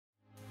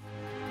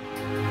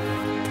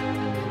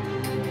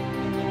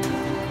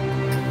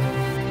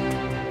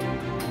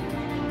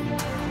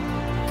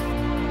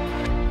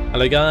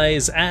Hello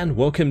guys, and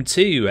welcome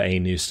to a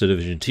new Star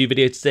Division 2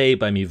 video today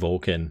by me,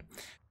 Vulcan.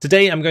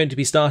 Today I'm going to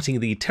be starting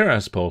the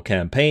Tiraspol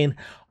campaign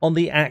on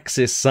the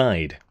Axis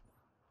side.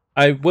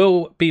 I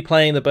will be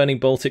playing the Burning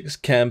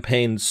Baltics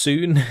campaign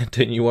soon,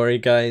 don't you worry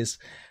guys.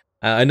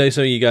 I know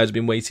some of you guys have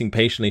been waiting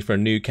patiently for a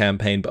new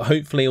campaign, but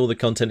hopefully all the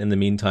content in the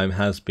meantime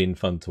has been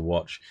fun to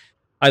watch.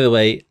 Either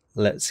way,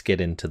 let's get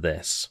into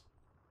this.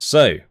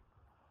 So,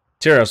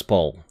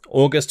 Tiraspol,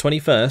 August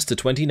 21st to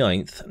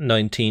 29th,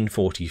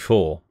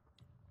 1944.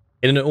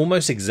 In an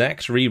almost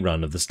exact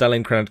rerun of the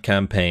Stalingrad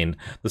campaign,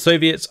 the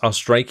Soviets are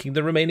striking the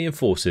Romanian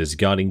forces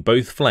guarding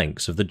both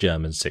flanks of the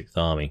German 6th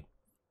Army.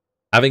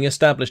 Having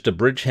established a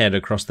bridgehead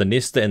across the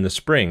Dniester in the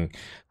spring,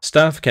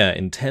 Stavka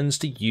intends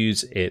to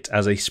use it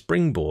as a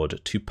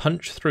springboard to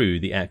punch through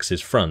the Axis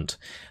front,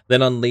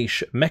 then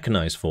unleash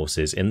mechanized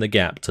forces in the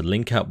gap to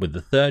link up with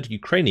the 3rd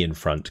Ukrainian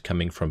front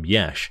coming from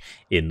Yash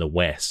in the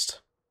west.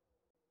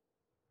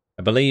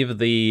 I believe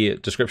the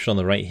description on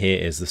the right here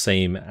is the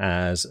same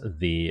as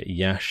the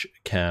Yash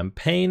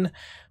campaign,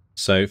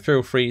 so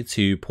feel free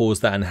to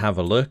pause that and have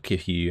a look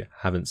if you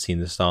haven't seen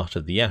the start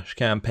of the Yash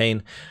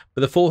campaign.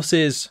 But the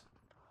forces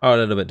are a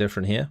little bit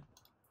different here.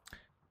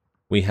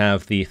 We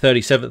have the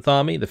 37th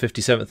Army, the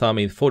 57th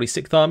Army, the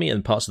 46th Army,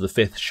 and parts of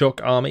the 5th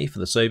Shock Army for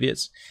the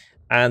Soviets.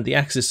 And the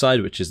Axis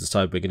side, which is the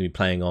side we're going to be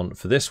playing on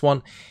for this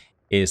one,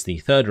 is the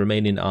 3rd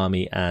Romanian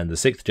Army and the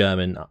 6th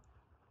German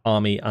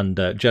Army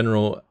under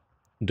General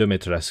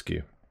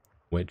Dumitrescu,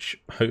 which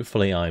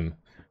hopefully I'm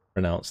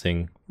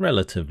pronouncing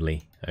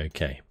relatively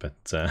okay, but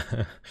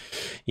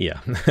yeah,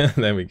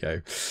 there we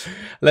go.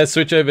 Let's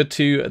switch over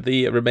to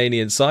the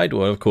Romanian side,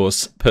 where of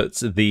course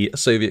puts the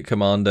Soviet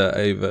commander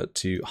over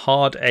to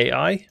hard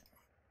AI,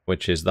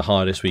 which is the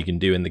hardest we can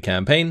do in the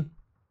campaign,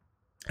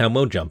 and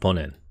we'll jump on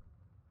in.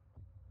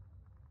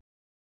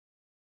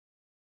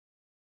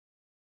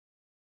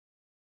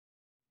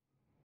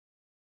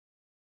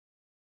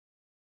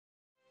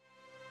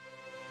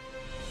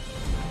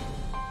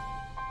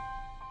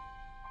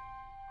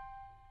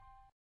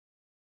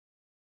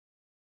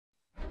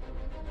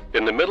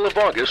 In the middle of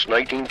August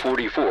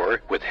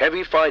 1944, with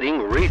heavy fighting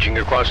raging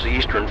across the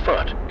Eastern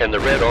Front, and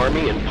the Red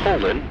Army in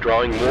Poland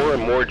drawing more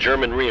and more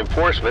German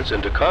reinforcements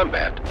into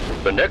combat,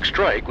 the next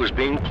strike was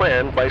being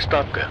planned by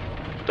Stavka.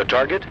 The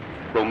target?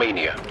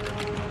 Romania.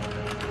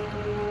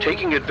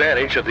 Taking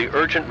advantage of the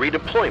urgent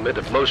redeployment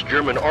of most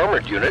German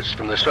armored units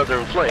from the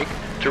southern flank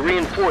to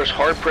reinforce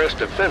hard-pressed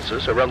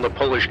defenses around the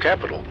Polish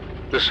capital,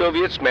 the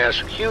Soviets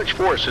massed huge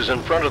forces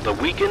in front of the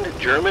weakened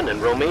German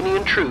and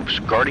Romanian troops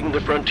guarding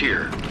the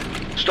frontier.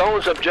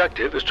 Stalin's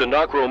objective is to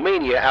knock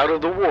Romania out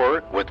of the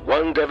war with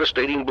one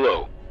devastating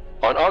blow.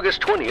 On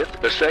August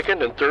 20th, the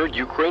 2nd and 3rd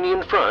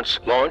Ukrainian fronts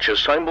launch a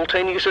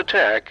simultaneous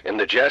attack in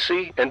the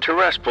Jassy and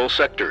Tiraspol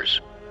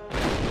sectors.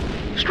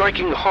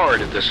 Striking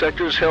hard at the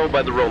sectors held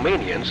by the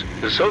Romanians,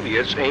 the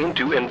Soviets aim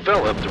to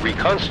envelop the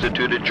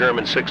reconstituted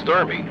German 6th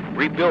Army,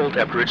 rebuilt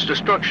after its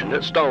destruction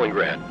at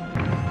Stalingrad.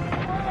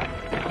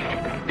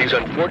 These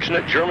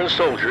unfortunate German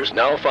soldiers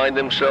now find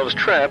themselves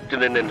trapped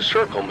in an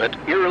encirclement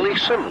eerily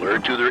similar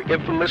to their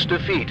infamous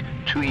defeat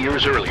 2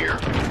 years earlier.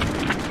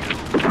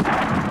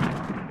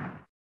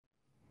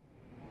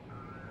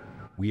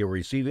 We are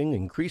receiving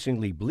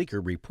increasingly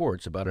bleaker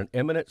reports about an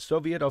imminent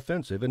Soviet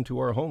offensive into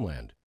our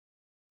homeland.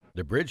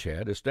 The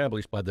bridgehead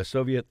established by the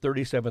Soviet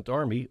 37th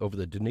Army over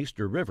the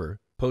Dniester River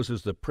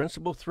poses the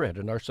principal threat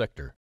in our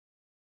sector.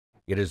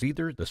 It is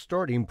either the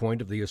starting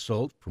point of the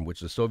assault from which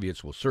the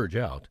Soviets will surge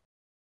out,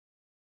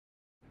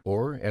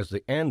 or as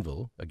the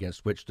anvil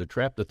against which to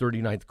trap the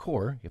 39th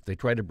Corps if they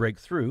try to break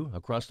through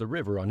across the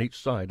river on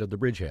each side of the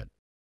bridgehead.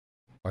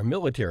 Our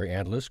military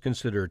analysts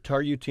consider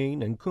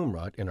Tarutine and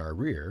Kumrat in our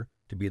rear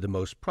to be the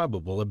most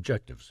probable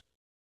objectives.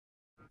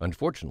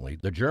 Unfortunately,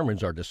 the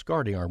Germans are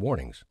discarding our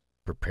warnings.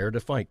 Prepare to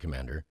fight,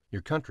 Commander.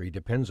 Your country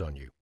depends on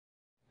you.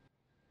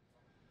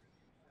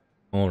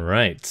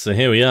 Alright, so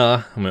here we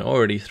are, and we're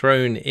already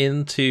thrown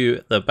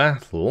into the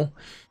battle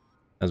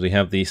as we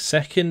have the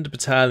 2nd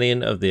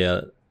Battalion of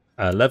the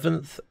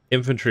 11th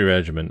Infantry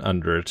Regiment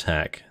under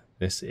attack.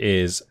 This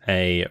is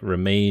a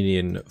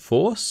Romanian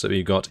force, so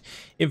we've got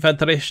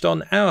Infanteriști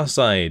on our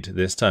side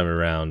this time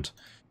around.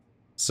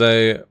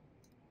 So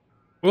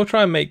we'll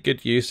try and make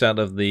good use out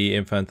of the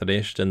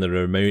Infanteriști and the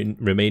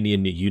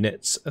Romanian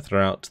units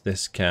throughout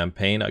this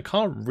campaign. I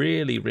can't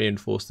really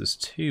reinforce this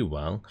too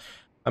well.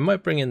 I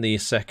might bring in the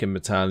 2nd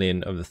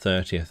Battalion of the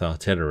 30th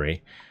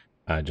Artillery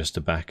just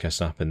to back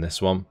us up in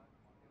this one.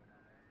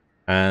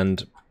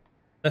 And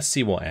let's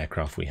see what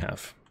aircraft we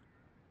have.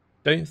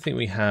 Don't think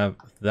we have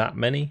that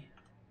many.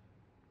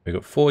 We've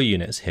got 4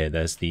 units here.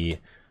 There's the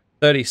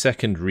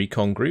 32nd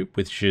Recon Group,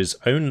 which is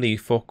only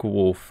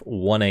Focke-Wulf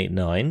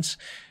 189s,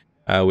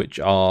 which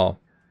are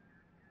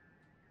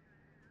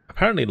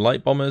apparently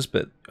light bombers,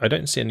 but I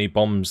don't see any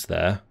bombs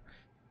there.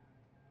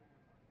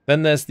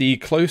 Then there's the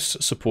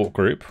Close Support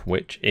Group,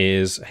 which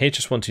is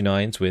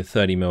HS-129s with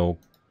 30mm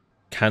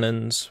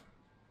cannons.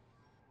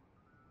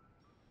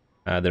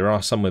 There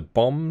are some with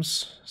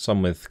bombs,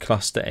 some with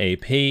cluster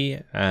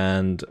AP,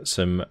 and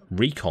some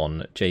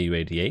recon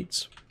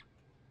Ju-88s.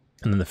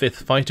 And then the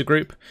 5th fighter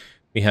group,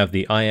 we have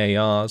the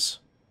IARs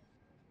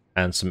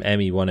and some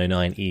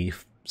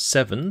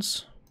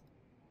ME-109E7s.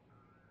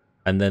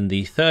 And then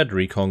the 3rd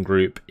recon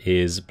group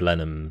is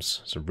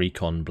Blenheims, so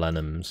recon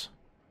Blenheims.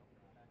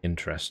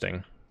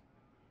 Interesting.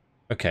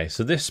 Okay,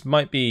 so this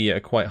might be a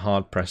quite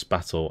hard-pressed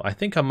battle. I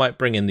think I might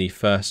bring in the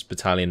 1st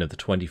Battalion of the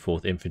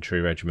 24th Infantry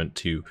Regiment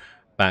to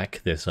back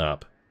this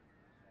up.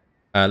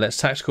 Let's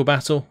tactical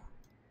battle,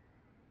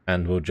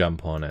 and we'll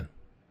jump on in.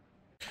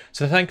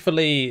 So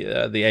thankfully,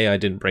 the AI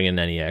didn't bring in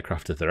any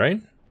aircraft of their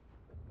own.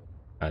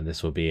 And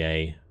this will be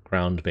a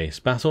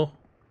ground-based battle.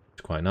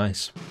 It's quite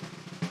nice.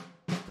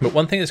 But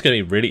one thing that's going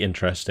to be really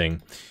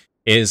interesting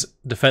is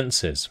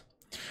defences.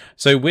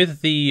 So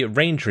with the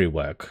range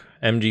rework,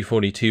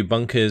 MG42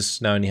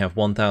 bunkers now only have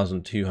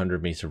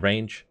 1,200 meter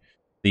range.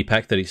 The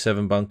Pak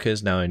 37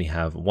 bunkers now only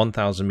have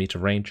 1,000 meter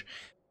range.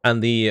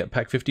 And the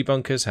Pak 50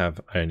 bunkers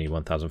have only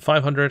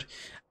 1,500.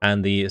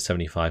 And the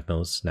 75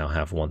 mils now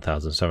have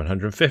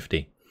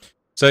 1,750.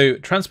 So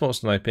transport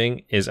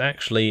sniping is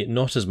actually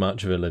not as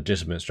much of a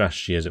legitimate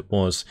strategy as it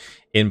was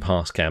in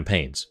past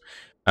campaigns.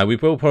 We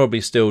will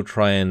probably still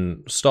try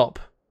and stop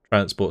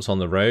transports on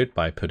the road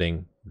by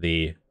putting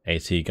the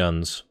AT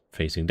guns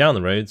facing down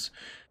the roads.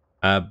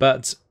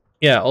 But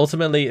yeah,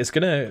 ultimately it's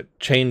going to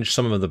change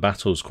some of the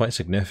battles quite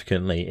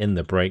significantly in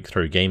the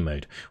breakthrough game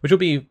mode, which will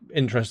be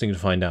interesting to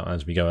find out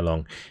as we go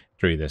along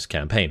through this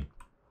campaign.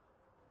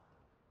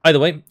 Either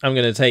way, I'm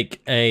going to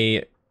take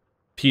a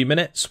few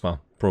minutes,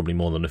 well, probably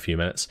more than a few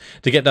minutes,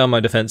 to get down my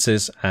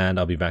defences, and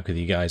I'll be back with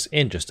you guys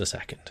in just a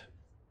second.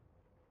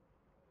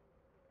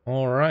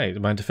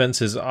 Alright, my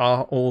defences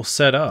are all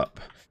set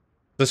up.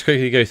 Let's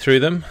quickly go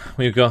through them.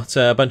 We've got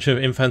a bunch of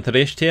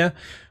Infanterist here,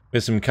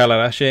 with some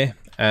Kalarache,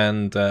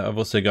 and I've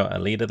also got a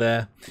leader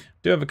there.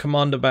 Do have a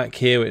commander back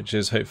here, which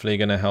is hopefully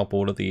going to help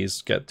all of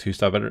these get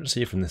 2-star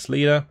veterancy from this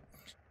leader.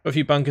 Got a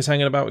few bunkers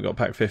hanging about. We've got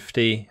Pak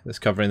 50 that's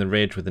covering the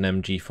ridge with an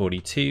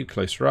MG42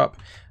 closer up.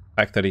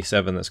 Pak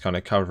 37 that's kind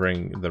of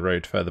covering the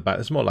road further back.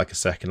 It's more like a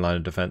second line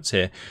of defense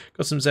here.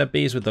 Got some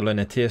ZBs with the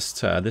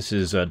Lunatist. This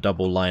is a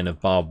double line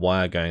of barbed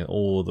wire going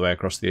all the way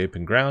across the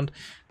open ground.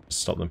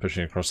 Stop them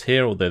pushing across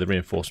here, although the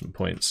reinforcement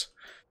points,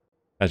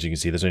 as you can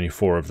see, there's only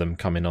 4 of them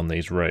coming on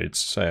these roads.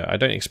 So I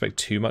don't expect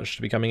too much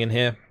to be coming in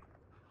here.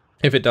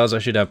 If it does, I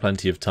should have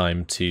plenty of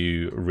time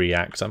to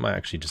react. I might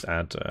actually just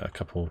add a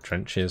couple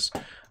trenches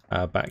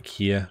back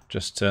here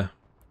just to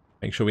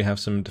make sure we have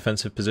some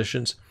defensive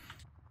positions.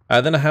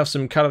 Then I have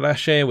some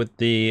Kalarache with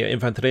the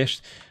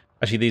Infanterist.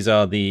 Actually, these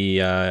are the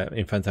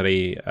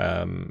Infantry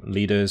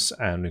leaders,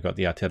 and we've got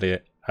the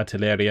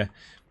Artilleria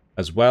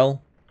as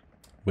well,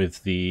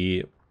 with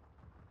the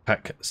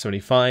Pak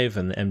 75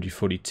 and the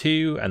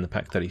MG42 and the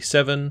Pak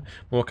 37.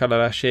 More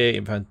Kalarache,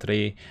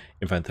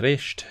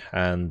 Infanterist,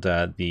 and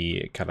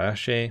the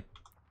Kalarache.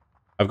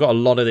 I've got a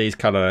lot of these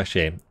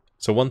Kalarache.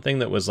 So one thing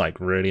that was like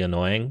really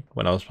annoying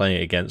when I was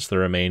playing against the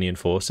Romanian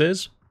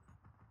forces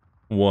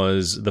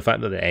was the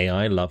fact that the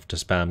AI loved to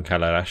spam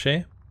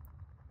Kalarache.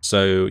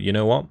 So, you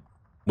know what?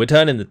 We're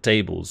turning the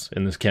tables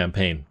in this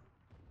campaign.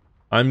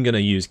 I'm going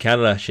to use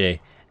Kalarache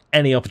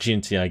any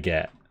opportunity I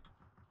get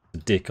to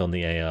dick on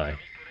the AI.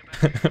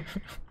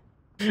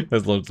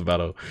 There's loads of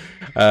battle.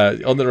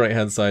 On the right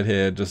hand side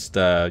here, just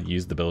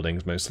use the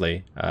buildings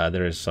mostly.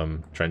 There is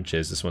some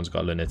trenches. This one's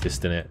got a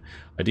Lunatist in it.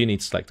 I do need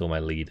to select all my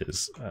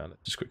leaders.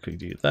 Let's just quickly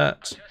do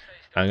that.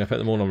 I'm going to put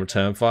them all on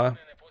return fire,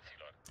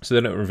 so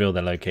they don't reveal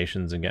their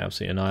locations and get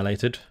absolutely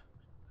annihilated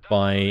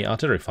by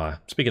artillery fire.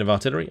 Speaking of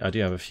artillery, I do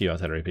have a few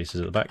artillery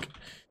pieces at the back,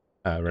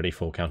 ready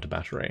for counter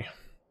battery.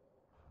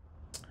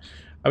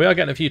 We are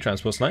getting a few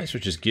transport snipes,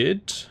 which is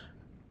good.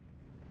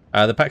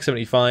 The Pak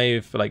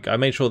 75, like, I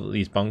made sure that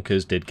these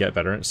bunkers did get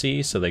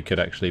veterancy, so they could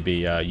actually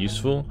be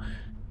useful.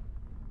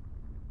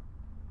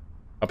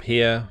 Up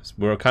here,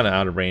 we're kind of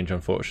out of range,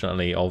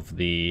 unfortunately, of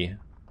the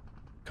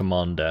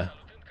commander,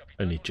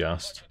 only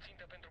just.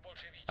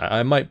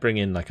 I might bring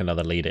in like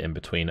another leader in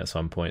between at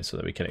some point so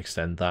that we can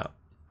extend that.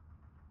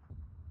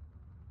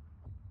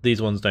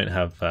 These ones don't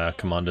have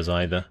commanders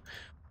either.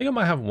 I think I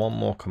might have one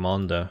more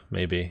commander,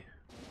 maybe.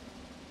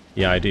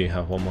 Yeah, I do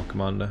have one more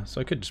commander,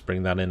 so I could just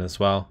bring that in as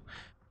well.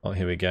 Oh,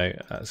 here we go.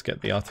 Let's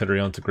get the artillery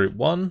onto group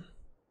 1.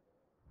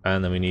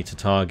 And then we need to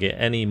target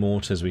any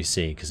mortars we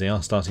see, because they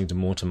are starting to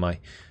mortar my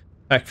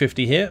Pak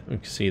 50 here. We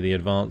can see the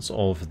advance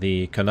of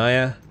the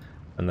Kanaya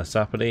and the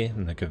Sapari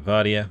and the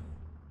Gavaria.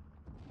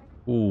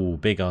 Ooh,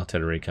 big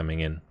artillery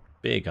coming in.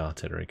 Big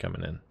artillery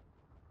coming in.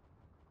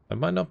 That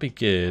might not be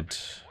good,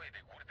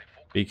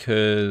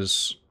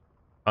 because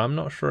I'm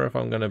not sure if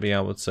I'm going to be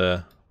able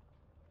to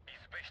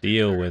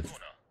deal with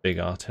big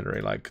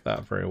artillery like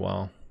that very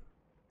well.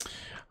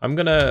 I'm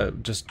going to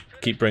just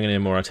keep bringing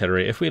in more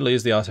artillery. If we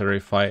lose the artillery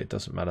fight, it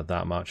doesn't matter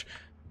that much.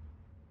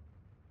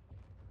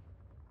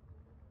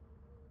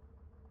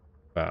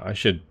 But I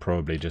should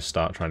probably just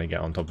start trying to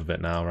get on top of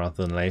it now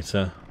rather than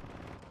later.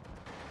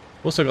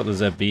 Also got the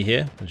ZB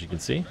here, as you can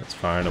see. It's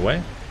firing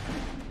away.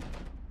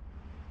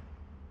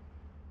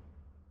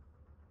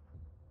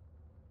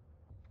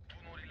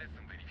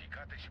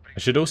 I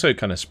should also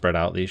kind of spread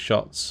out these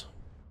shots.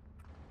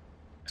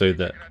 so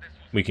that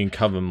we can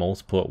cover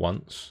multiple at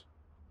once.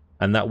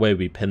 And that way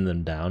we pin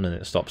them down and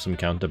it stops them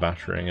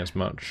counter-battering as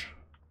much.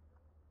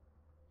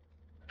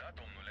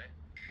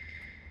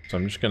 So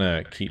I'm just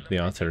going to keep the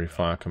artillery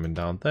fire coming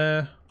down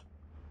there.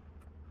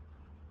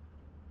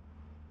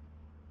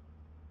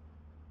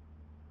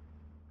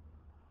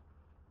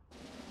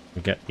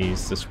 We get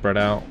these to spread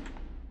out.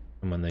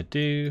 And when they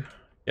do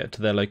get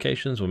to their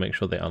locations, we'll make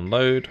sure they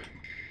unload.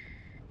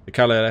 The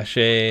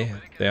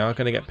Kalalashe, they are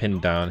going to get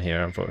pinned down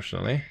here,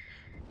 unfortunately.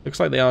 Looks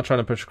like they are trying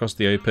to push across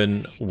the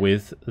open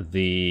with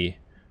the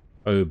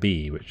OB,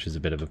 which is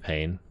a bit of a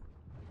pain.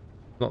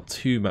 Not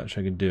too much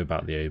I can do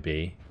about the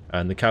OB.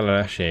 And the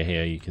Kalalashe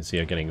here, you can see,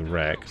 are getting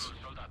wrecked.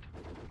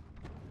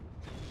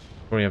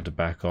 Probably have to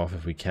back off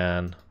if we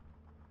can.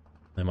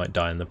 They might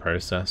die in the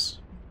process.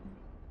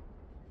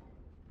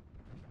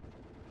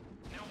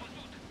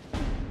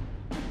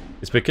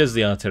 It's because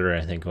the artillery,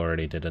 I think,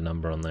 already did a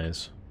number on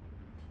those.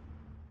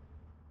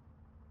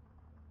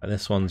 And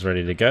this one's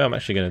ready to go. I'm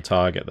actually going to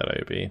target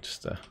that OB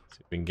just to see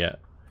if we can get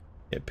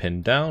it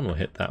pinned down. We'll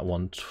hit that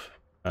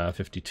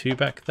 152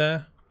 back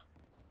there.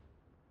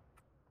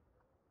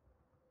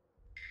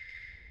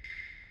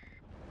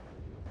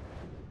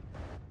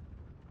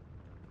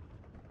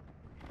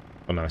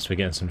 Oh, nice. We're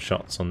getting some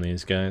shots on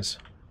these guys.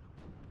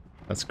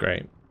 That's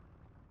great.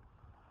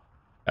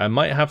 I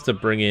might have to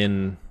bring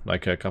in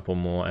like a couple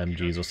more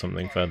MGs or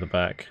something further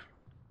back.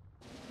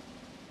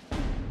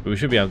 But we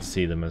should be able to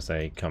see them as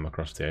they come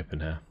across the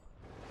open here.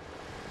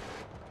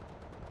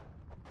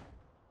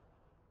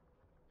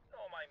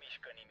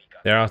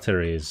 Their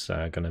artillery is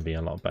going to be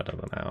a lot better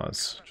than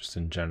ours, just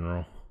in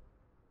general.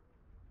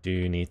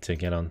 Do need to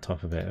get on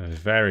top of it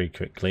very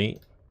quickly.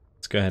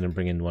 Let's go ahead and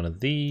bring in one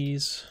of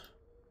these.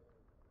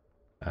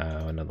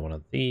 Another one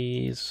of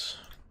these.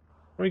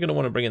 We're going to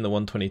want to bring in the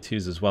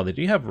 122s as well. They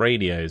do have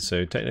radios,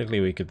 so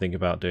technically we could think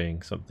about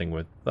doing something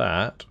with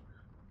that.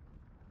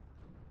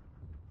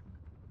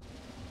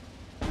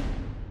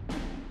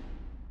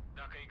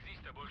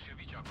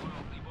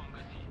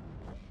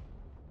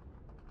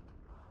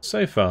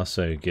 So far,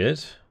 so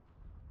good.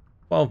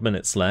 12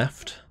 minutes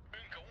left.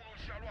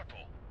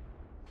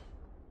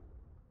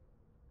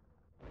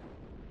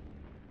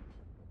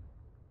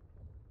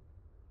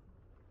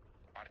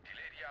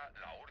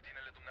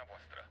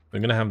 We're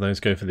going to have those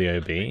go for the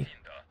OB.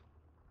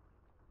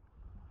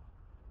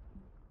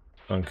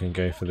 One can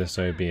go for this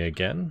OB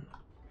again.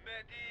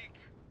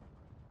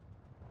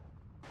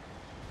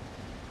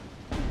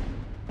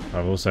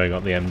 I've also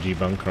got the MG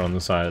bunker on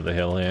the side of the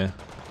hill here.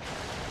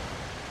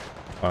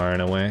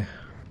 Firing away.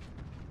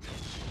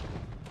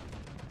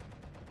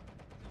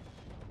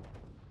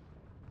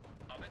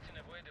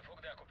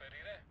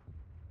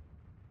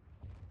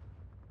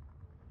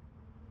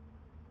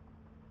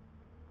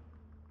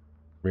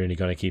 Really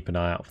got to keep an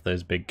eye out for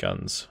those big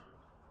guns.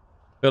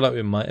 Feel like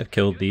we might have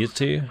killed these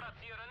two.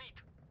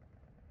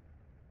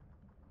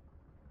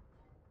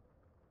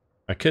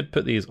 I could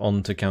put these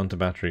onto counter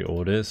battery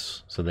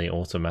orders so they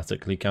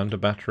automatically counter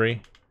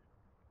battery.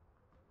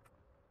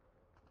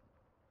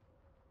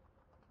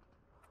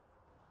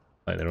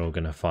 Like they're all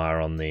going to fire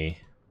on the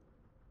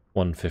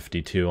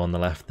 152 on the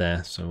left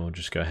there, so we'll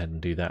just go ahead and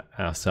do that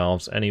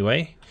ourselves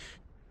anyway.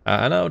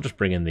 And I'll just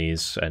bring in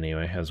these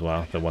anyway as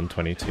well, the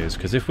 122s,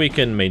 because if we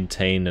can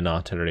maintain an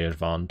artillery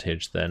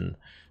advantage, then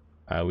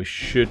we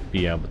should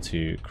be able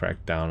to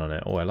crack down on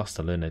it. Oh, I lost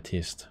a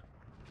lunatist.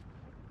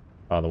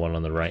 Oh, the one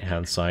on the right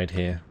hand side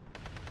here.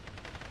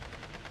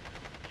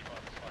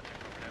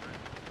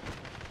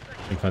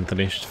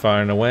 Infanterist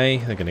firing away.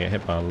 They're going to get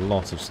hit by a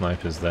lot of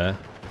snipers there.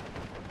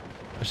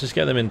 Let's just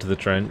get them into the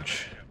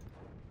trench. I'm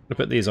going to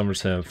put these on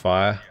return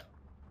fire.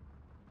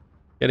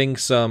 Getting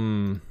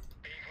some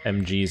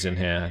MGs in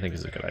here I think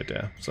is a good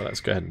idea, so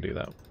let's go ahead and do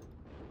that.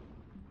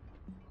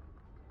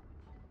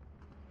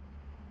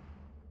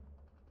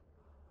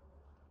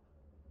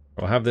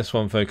 We'll have this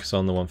one focus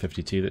on the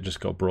 152 that just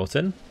got brought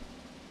in.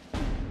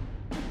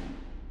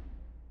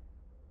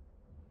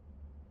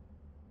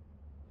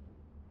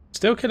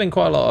 Still killing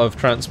quite a lot of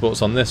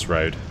transports on this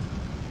road.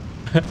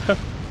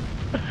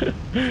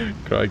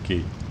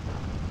 Crikey.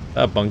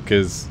 That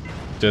bunker's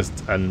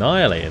just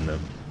annihilating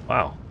them.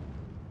 Wow.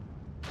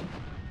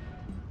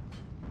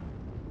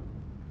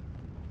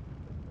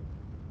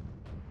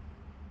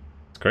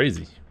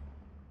 Crazy.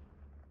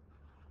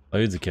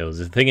 Loads of kills.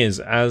 The thing is,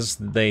 as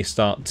they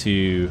start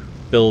to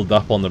build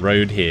up on the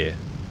road here,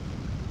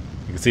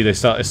 you can see it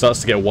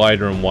starts to get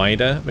wider and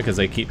wider because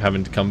they keep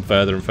having to come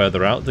further and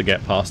further out to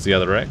get past the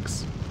other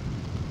X.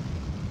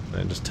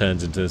 And it just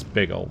turns into this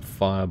big old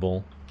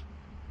fireball.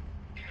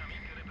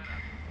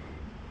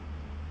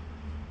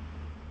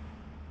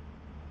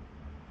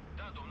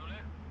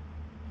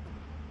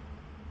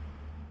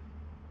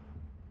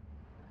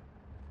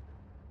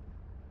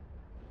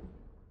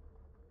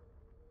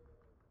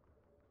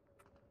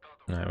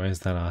 Right, where's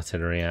that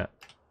artillery at?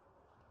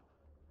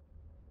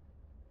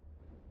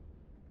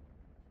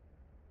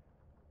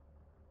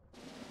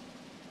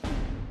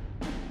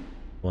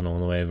 One all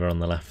the way over on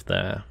the left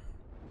there.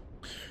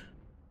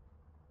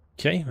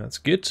 Okay, that's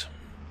good.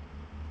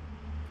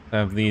 I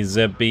have these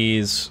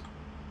ZBs.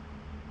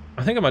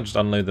 I think I might just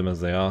unload them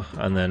as they are,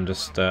 and then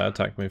just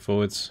attack me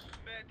forwards.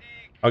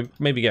 I'll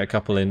maybe get a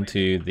couple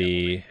into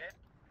the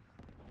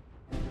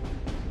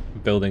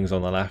buildings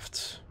on the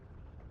left,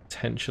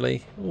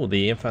 potentially. Oh,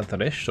 the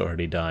Infanterist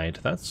already died.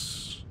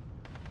 That's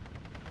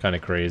kind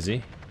of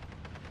crazy.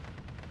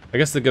 I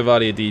guess the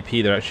Gavalia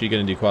DP, they're actually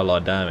going to do quite a lot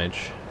of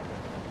damage.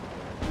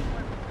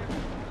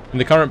 In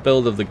the current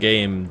build of the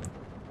game,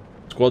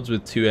 squads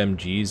with 2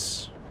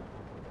 MGs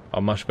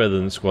are much better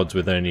than squads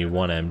with only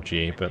 1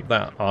 MG, but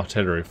that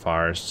artillery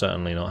fire is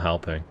certainly not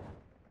helping.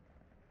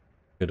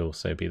 Could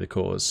also be the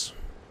cause.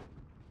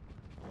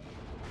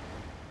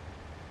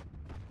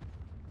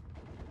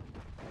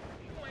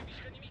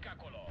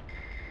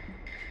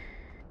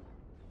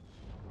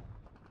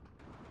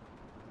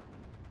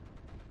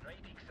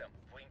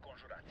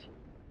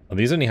 Oh,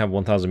 these only have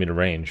 1,000 meter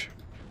range.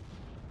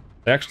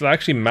 They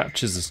actually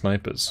matches the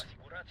snipers.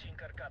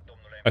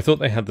 I thought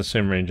they had the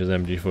same range as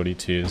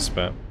MG42s,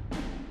 but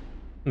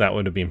that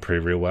would have been pretty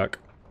real work.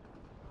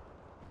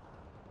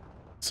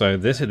 So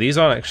these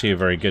aren't actually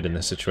very good in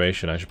this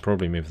situation. I should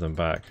probably move them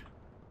back.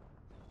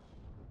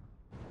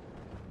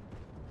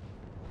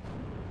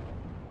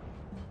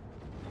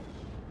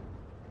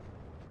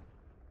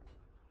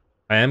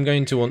 I am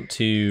going to want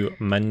to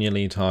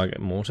manually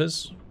target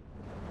mortars.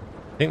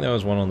 I think there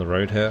was one on the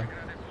road here.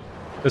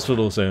 This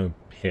will also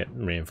hit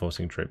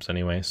reinforcing troops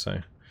anyway,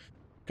 so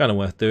kind of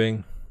worth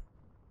doing.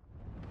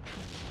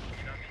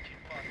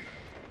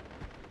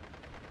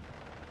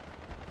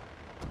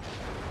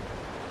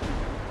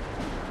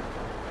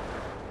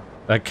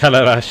 That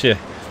Kalarashi.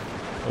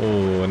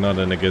 Oh, not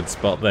in a good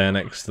spot there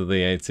next to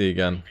the AT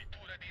gun.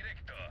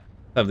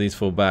 Have these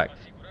fall back.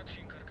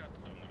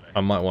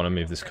 I might want to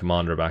move this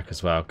commander back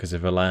as well, because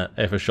if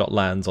a shot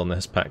lands on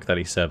this Pack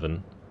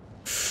 37,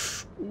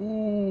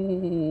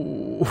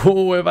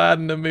 ooh, if I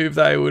hadn't have moved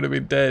that, it would have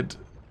been dead.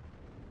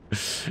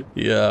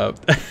 Yeah.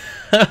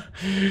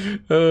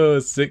 Oh,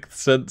 sixth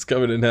sense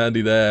coming in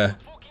handy there.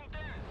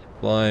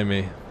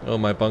 Blimey. Oh,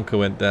 my bunker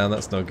went down.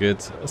 That's not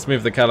good. Let's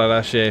move the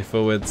Kalarashi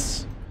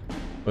forwards.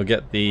 We'll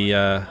get the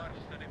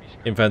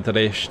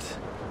Infanterist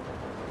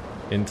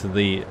into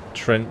the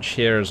trench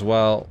here as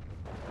well.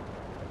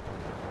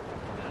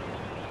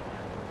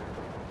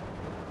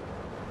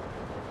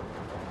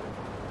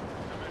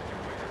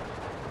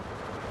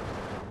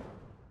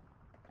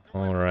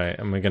 Alright,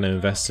 and we're going to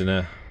invest in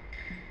a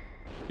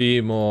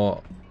few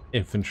more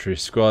infantry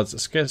squads.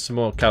 Let's get some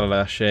more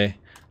Kalarashi,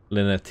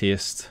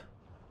 Linetist.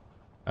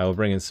 I will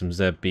bring in some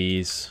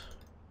ZBs.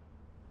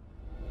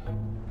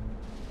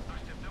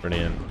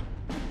 Brilliant.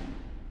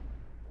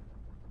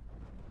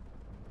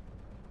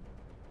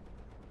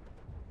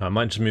 I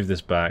might just move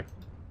this back.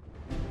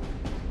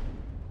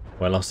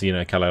 Well, I lost the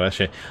unit of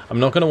Kalarashi. I'm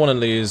not going to want to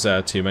lose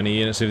too many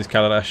units of this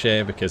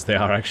Kalarashi because they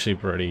are actually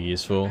pretty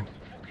useful.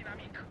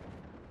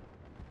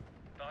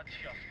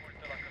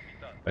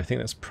 I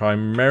think that's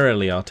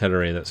primarily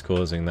artillery that's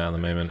causing that at the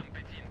moment.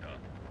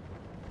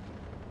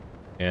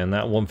 And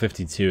that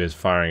 152 is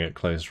firing at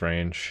close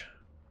range.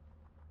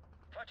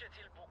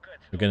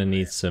 We're going to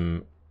need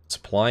some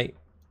supply.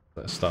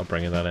 Let's start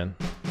bringing that in.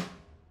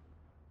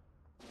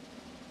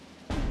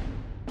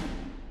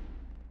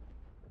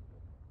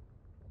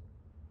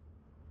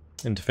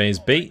 Into phase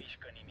B.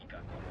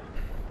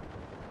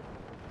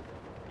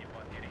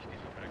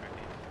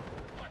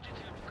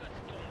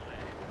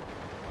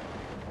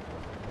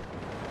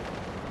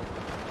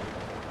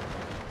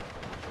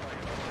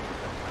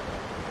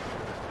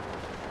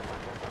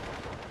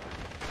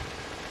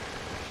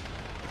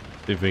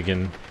 See if we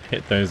can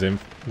hit those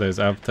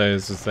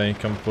avtos as they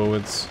come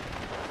forwards.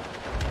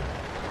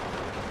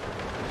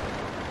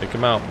 Pick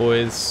them out,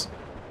 boys.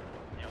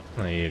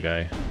 There you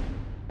go.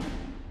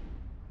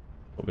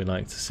 What we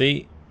like to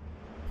see.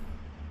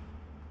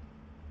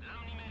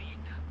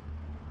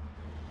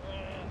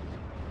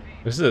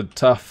 This is a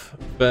tough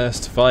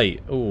first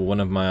fight. Oh, one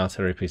of my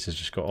artillery pieces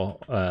just got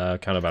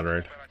counter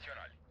battered.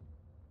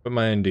 Put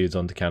my own dudes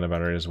onto counter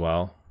battery as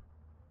well.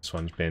 This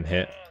one's being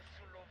hit.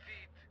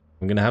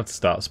 I'm going to have to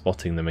start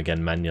spotting them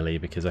again manually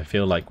because I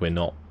feel like we're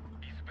not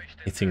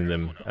hitting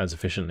them as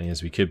efficiently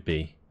as we could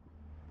be.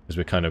 Because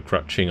we're kind of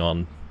crutching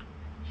on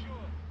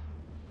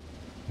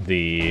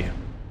the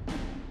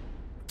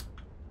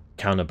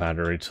counter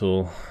battery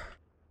tool.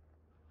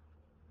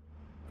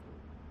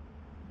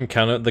 The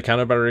counter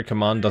battery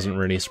command doesn't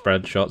really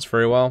spread shots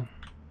very well.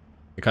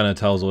 It kind of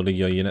tells all of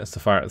your units to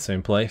fire at the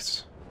same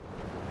place,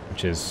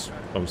 which is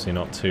obviously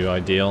not too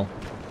ideal.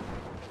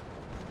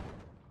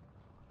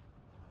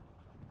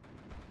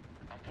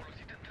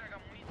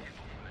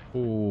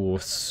 Ooh,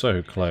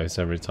 so close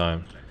every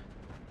time.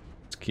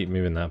 Let's keep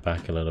moving that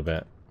back a little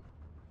bit.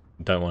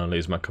 Don't want to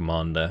lose my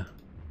commander.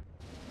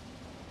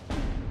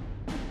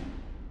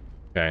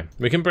 Okay,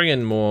 we can bring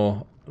in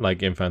more, like,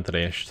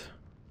 Infanterist. So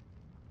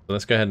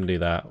let's go ahead and do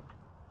that.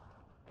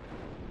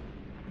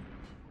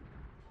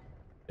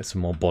 Get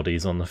some more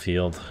bodies on the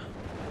field.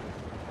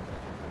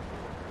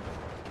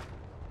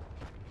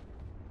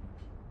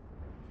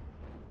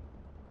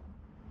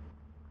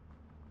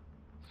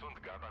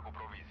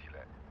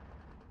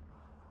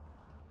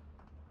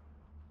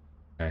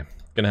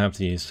 gonna have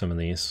to use some of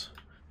these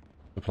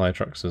supply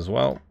trucks as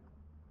well.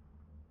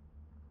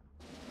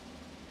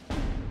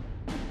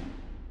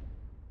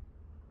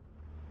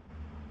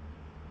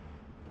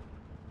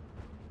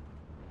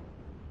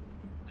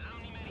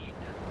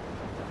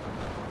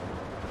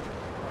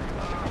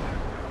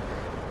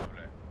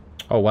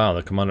 Oh wow,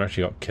 the commander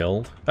actually got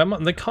killed.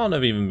 They can't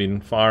have even been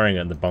firing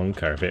at the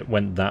bunker if it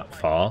went that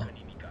far.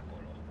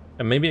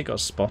 And maybe it got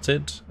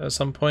spotted at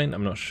some point,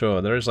 I'm not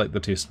sure. There is like the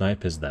 2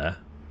 snipers there.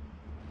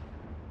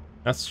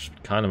 That's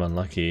kind of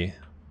unlucky,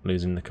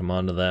 losing the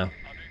commander there.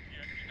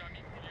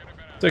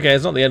 It's okay,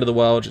 it's not the end of the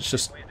world, it's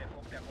just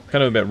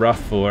kind of a bit rough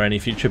for any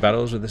future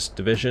battles with this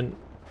division.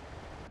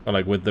 Or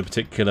like with the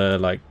particular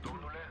like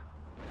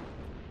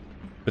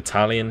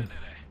battalion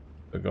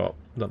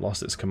that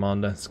lost its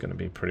commander. It's going to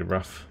be pretty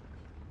rough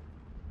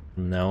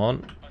from now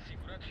on.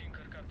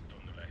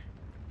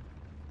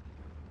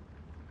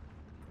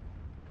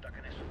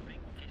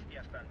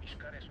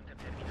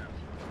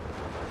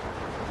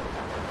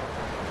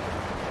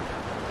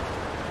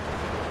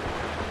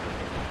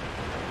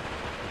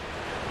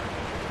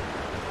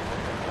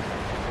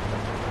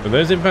 But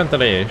those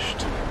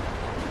infanterist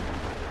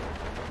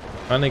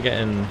kind of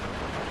getting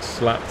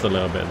slapped a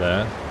little bit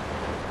there.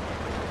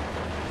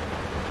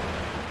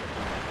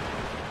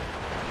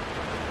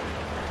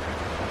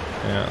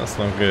 Yeah, that's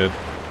not good.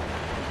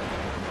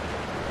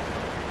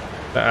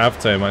 That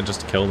Avto might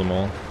just kill them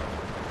all.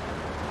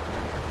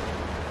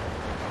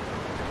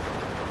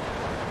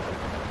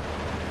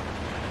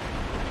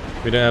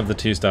 We don't have the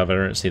 2-star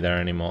veterancy there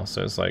anymore,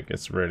 so it's like,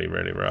 it's really,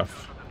 really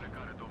rough.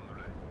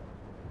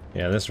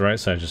 Yeah, this right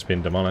side's just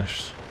been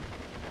demolished.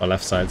 Or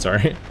left side,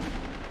 sorry.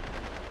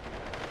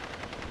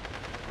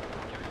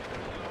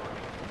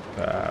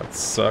 That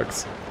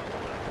sucks.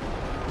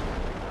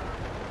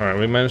 Alright,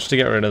 we managed to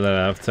get rid of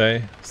that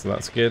Avte, so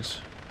that's good.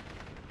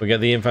 We get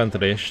the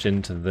Infanterist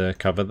into the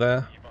cover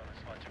there.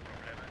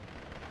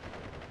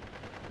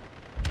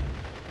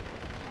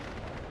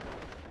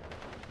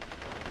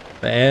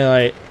 The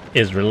AI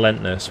is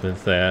relentless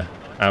with their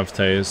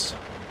Avtos.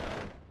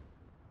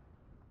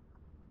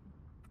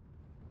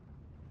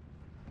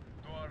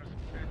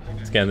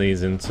 Let's get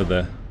these into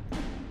the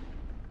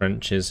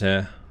trenches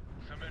here.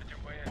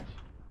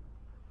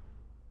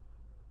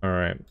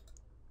 Alright.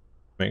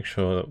 Make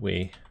sure that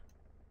we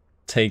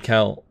take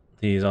out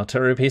these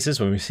artillery pieces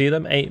when we see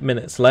them. 8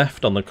 minutes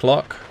left on the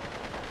clock.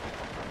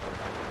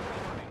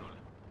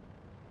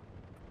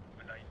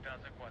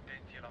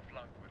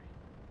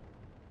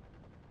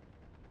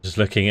 Just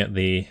looking at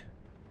the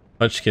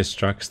Hotchkiss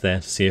trucks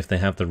there to see if they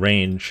have the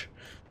range.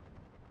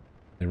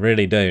 They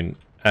really don't.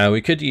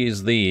 We could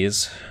use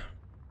these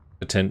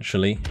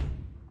potentially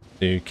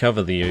to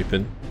cover the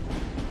open.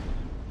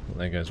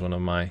 There goes one of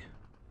my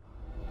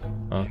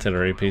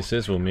artillery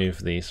pieces. We'll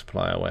move the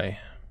supply away.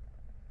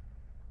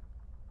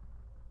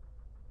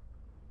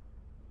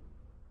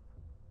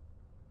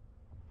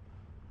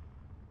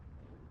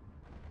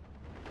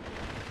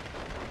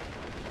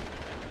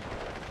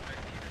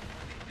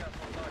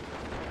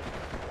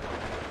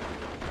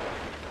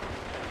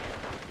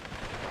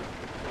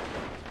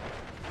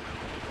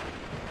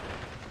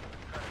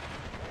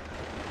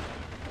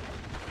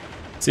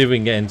 See if we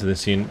can get into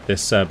this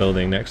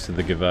building next to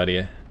the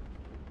Gavardia.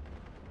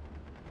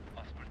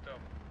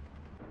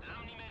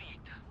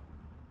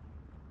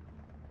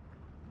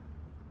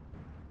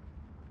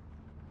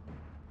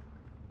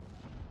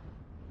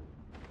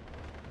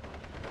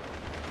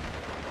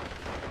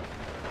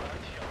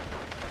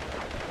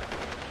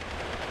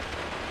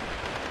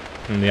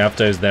 And the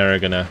Avtos there are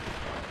gonna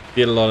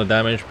deal a lot of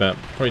damage, but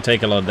probably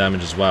take a lot of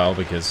damage as well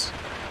because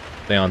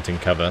they aren't in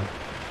cover.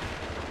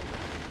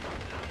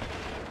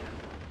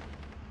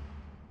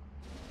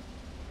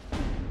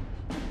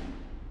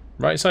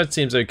 Right side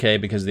seems okay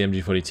because of the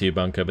MG42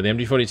 bunker, but the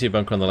MG42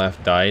 bunker on the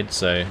left died,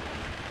 so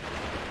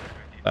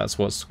that's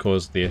what's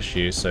caused the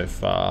issue so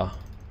far.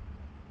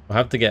 We'll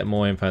have to get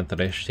more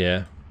Infanterist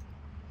here,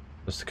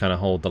 just to kind of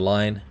hold the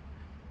line.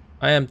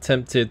 I am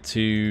tempted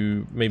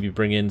to maybe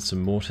bring in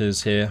some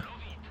mortars here.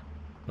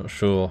 Not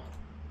sure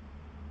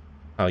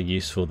how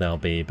useful they'll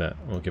be, but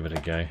we'll give it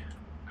a go.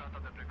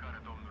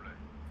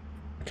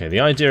 Okay, the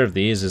idea of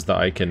these is that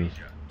I can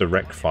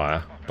direct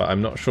fire, but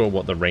I'm not sure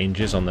what the range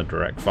is on the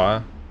direct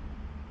fire.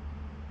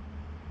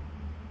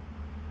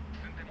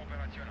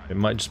 It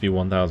might just be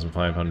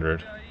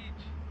 1,500,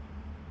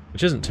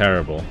 which isn't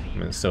terrible. I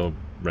mean, it's still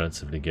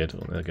relatively good.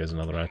 Oh, there goes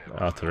another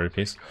artillery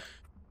piece.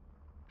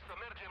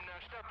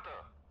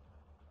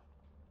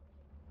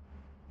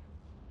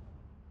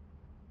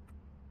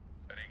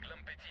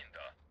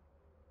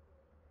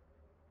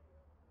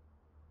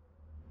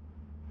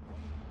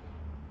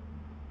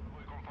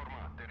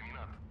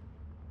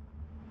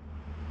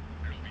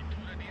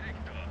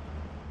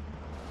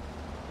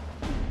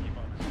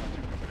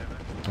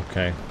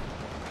 Okay.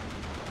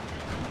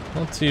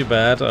 Not too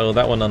bad. Oh,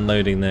 that one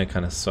unloading there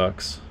kind of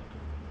sucks.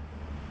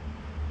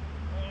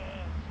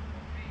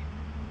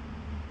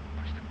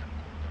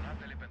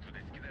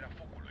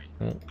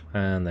 Oh,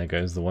 and there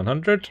goes the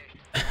 100.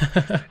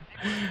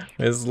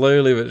 We're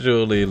slowly but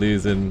surely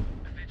losing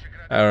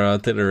our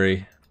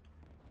artillery.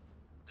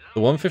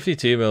 The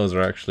 152 mils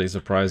are actually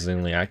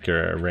surprisingly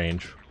accurate at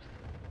range.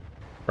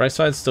 Right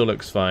side still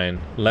looks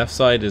fine. Left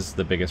side is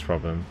the biggest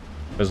problem.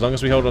 But as long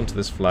as we hold on to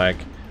this flag,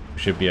 we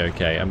should be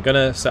okay. I'm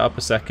gonna set up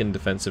a second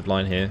defensive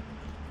line here.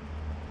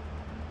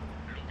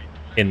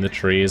 In the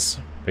trees,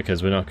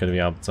 because we're not going to be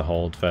able to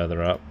hold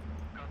further up.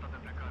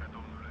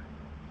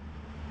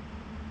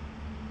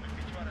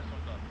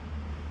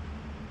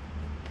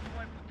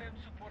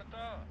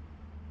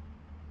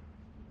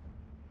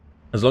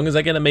 As long as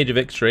I get a major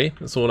victory,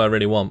 that's all I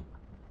really want.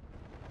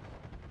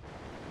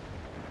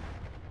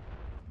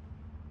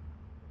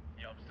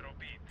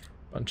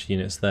 Bunch of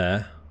units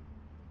there.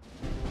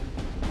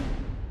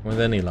 With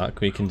any luck,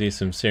 we can do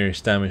some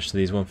serious damage to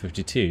these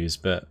 152s,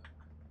 but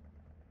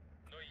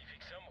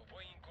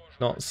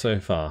not so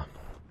far.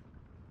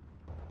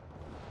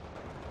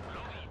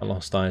 I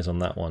lost eyes on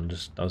that one.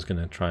 I was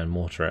going to try and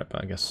mortar it,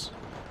 but I guess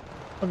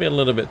I'll be a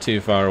little bit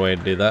too far away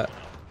to do that.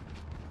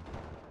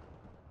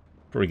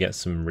 Probably get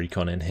some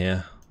recon in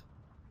here.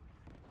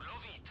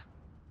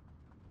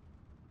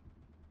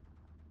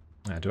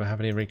 Do I have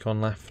any recon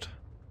left?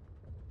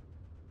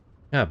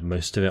 I have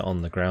most of it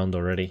on the ground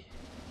already.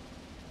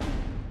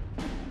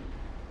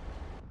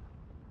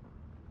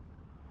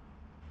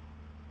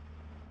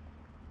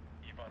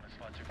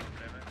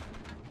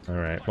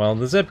 Alright, well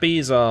the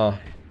ZBs are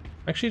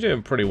actually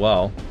doing pretty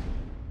well.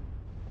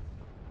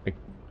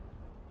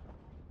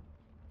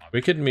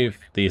 We could move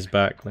these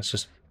back. Let's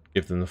just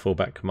give them the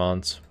fallback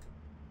commands.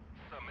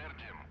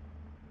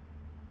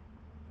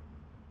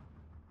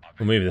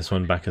 We'll move this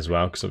one back as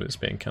well because of its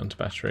being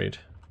counter-batteried.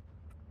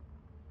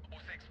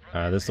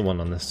 There's the one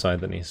on this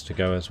side that needs to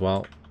go as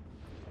well.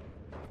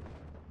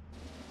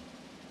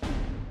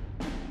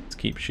 Let's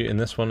keep shooting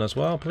this one as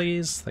well,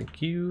 please.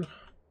 Thank you.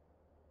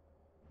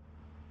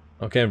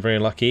 Okay, I'm very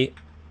lucky.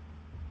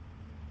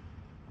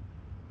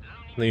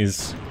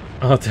 These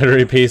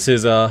artillery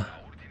pieces are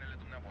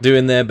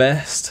doing their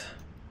best.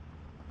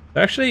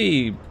 They're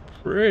actually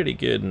pretty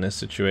good in this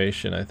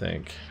situation, I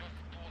think.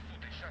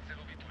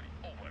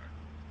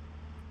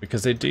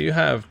 Because they do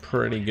have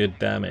pretty good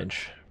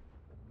damage.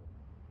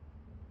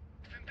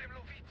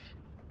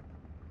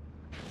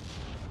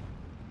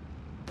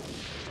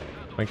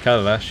 My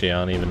Kalashi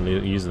aren't even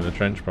using the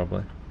trench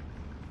properly.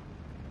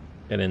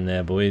 Get in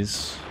there,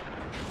 boys.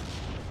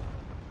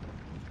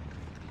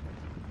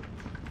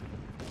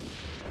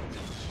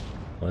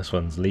 Well, this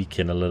one's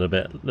leaking a little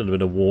bit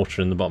of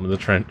water in the bottom of the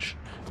trench.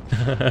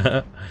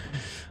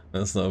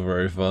 That's not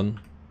very fun.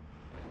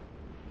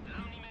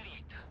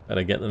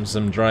 Better get them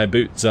some dry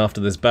boots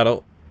after this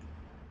battle.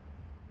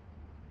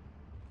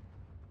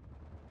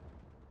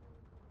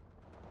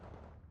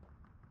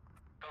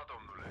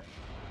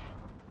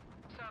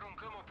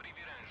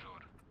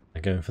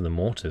 They're going for the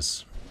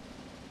mortars.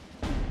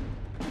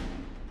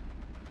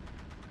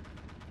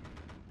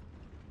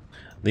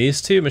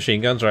 These two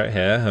machine guns right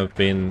here have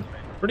been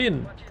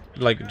pretty,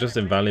 just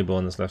invaluable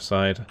on this left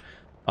side.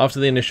 After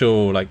the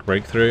initial,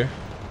 breakthrough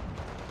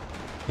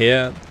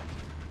here,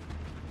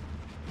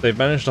 they've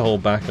managed to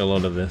hold back a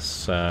lot of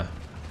this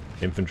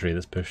infantry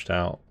that's pushed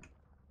out.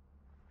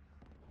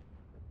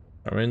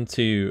 We're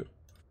into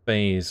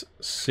phase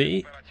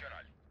C.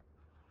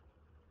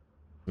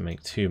 Doesn't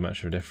make too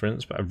much of a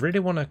difference, but I really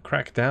want to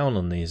crack down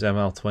on these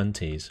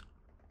ML20s.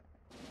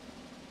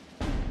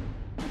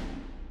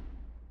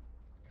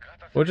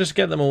 We'll just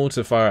get them all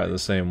to fire at the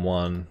same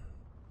one.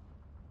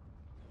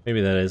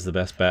 Maybe that is the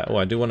best bet. Oh,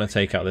 I do want to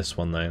take out this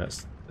one though.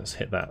 Let's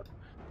hit that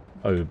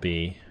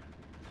OB.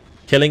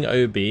 Killing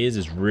OBs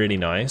is really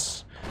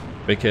nice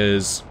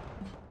because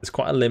there's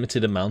quite a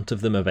limited amount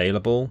of them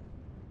available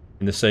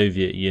in the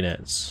Soviet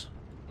units,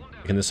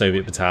 in the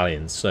Soviet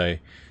battalions. So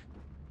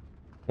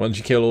once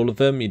you kill all of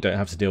them, you don't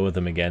have to deal with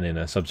them again in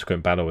a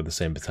subsequent battle with the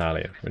same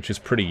battalion, which is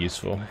pretty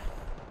useful.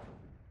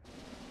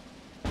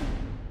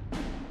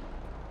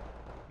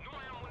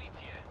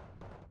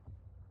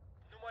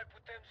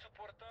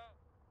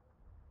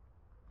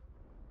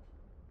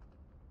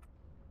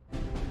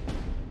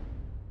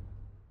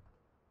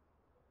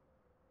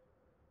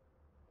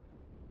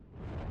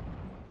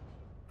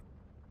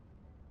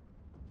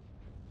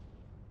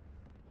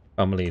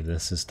 I can't believe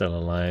this is still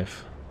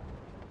alive.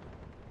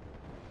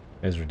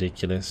 It's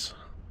ridiculous.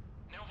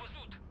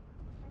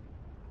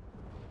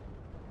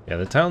 Yeah,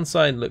 the town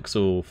side looks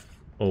all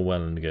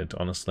well and good,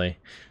 honestly.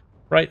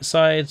 Right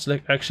side's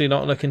actually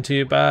not looking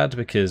too bad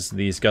because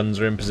these guns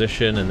are in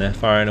position and they're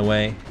firing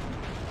away.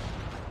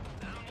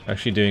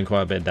 Actually doing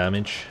quite a bit of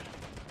damage.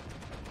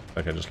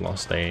 Like I just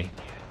lost a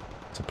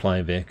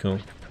supply vehicle.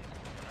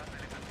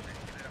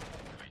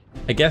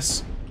 I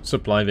guess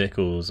supply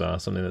vehicles are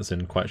something that's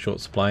in quite short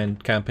supply in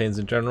campaigns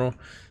in general.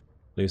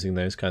 Losing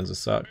those kinds of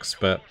sucks,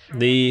 but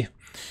the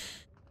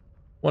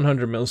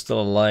 100 mil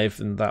still alive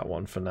in that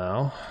one for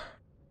now.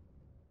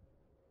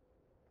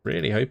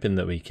 Really hoping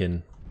that we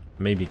can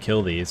maybe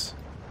kill these.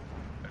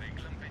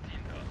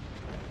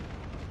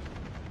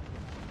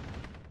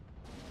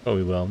 Oh,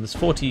 we will. There's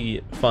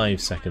 45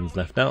 seconds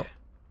left now.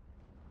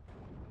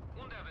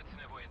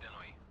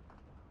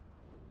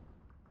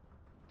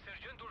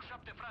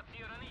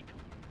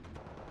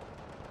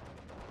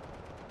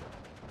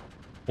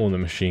 All the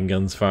machine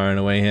guns firing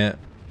away here.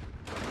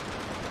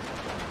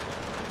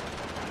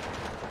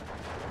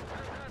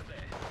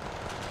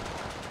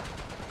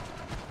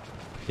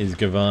 Is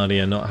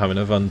Gavardia not having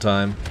a fun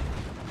time?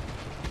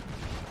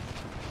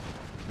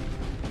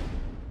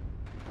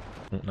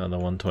 Another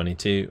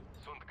 122.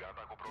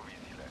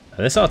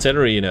 This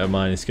artillery unit of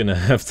mine is going to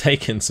have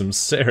taken some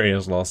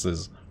serious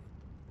losses.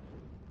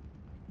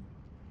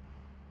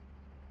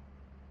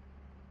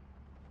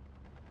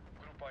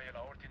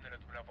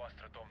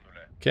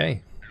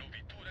 Okay.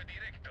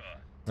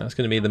 That's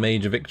going to be the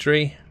major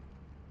victory.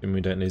 And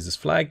we don't lose this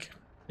flag.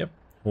 Yep,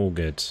 all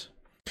good.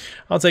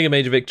 I'll take a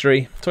major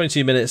victory.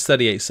 22 minutes,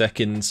 38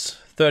 seconds,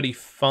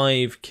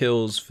 35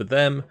 kills for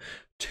them,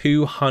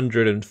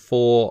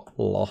 204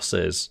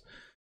 losses.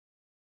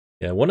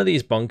 Yeah, one of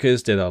these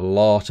bunkers did a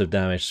lot of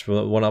damage.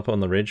 One up on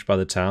the ridge by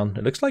the town.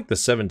 It looks like the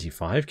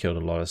 75 killed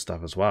a lot of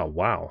stuff as well.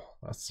 Wow,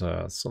 that's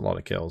a lot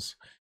of kills.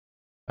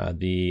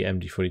 The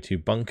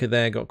MG42 bunker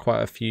there got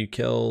quite a few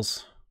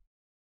kills.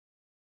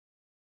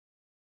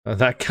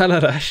 That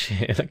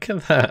Kalarashi, look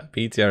at that.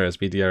 PTRS,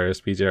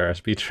 PTRS,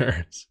 PTRS,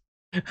 PTRS.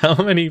 How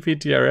many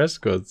PTRS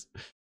squads?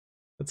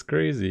 That's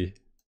crazy.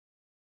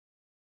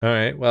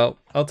 Alright, well,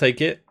 I'll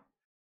take it.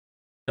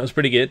 That was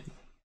pretty good.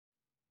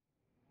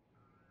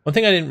 One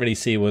thing I didn't really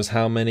see was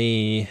how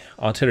many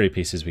artillery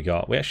pieces we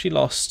got. We actually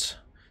lost...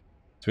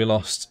 So we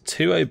lost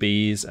 2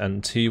 OBs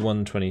and 2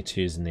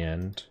 122s in the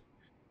end.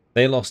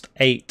 They lost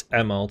 8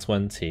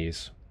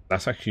 ML20s.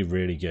 That's actually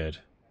really good.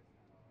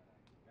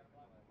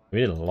 We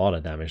did a lot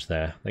of damage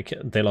there.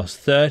 They lost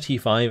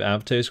 35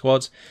 Avto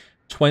squads,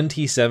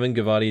 27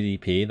 Gavardi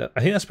DP. I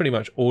think that's pretty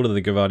much all of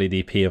the Gavardi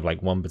DP of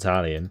like 1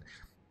 battalion.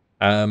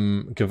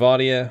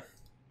 Gavardia,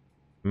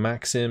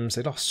 Maxims,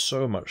 they lost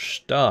so much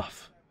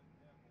stuff.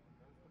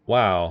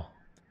 Wow.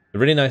 The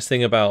really nice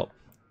thing about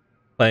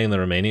playing the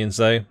Romanians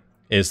though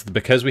is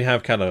because we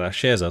have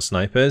Kalarashi as our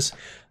snipers,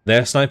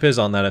 their snipers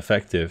aren't that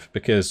effective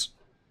because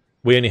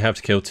we only have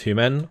to kill 2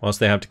 men whilst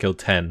they have to kill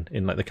 10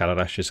 in like the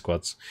Kalarashi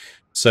squads.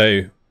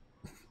 So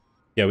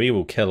yeah, we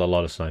will kill a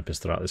lot of snipers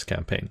throughout this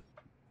campaign.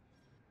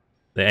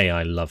 The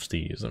AI loves to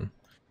use them.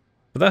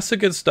 But that's a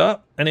good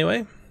start,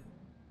 anyway.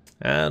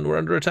 And we're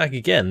under attack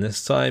again,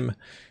 this time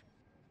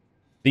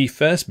the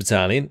 1st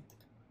Battalion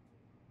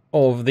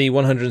of the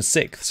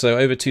 106th. So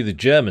over to the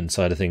German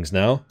side of things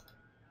now.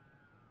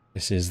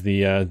 This is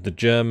the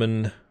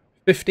German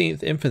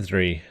 15th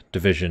Infantry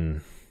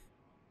Division.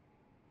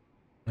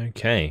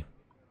 Okay.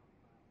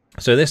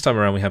 So this time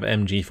around we have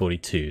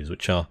MG42s,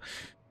 which are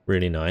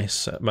really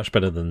nice, much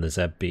better than the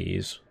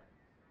ZBs.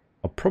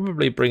 I'll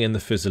probably bring in the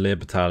Fusilier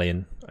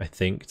Battalion, I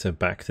think, to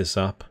back this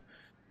up.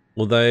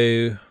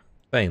 Although,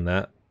 saying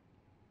that,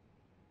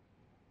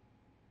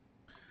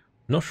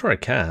 I'm not sure I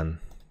can.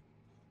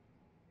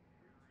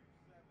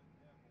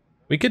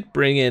 We could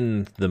bring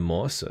in the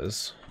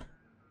Morsers.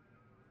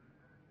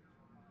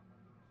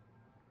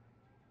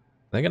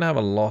 They're going to have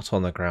a lot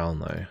on the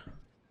ground, though.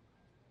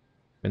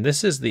 And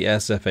this is the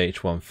SFH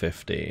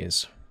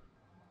 150s.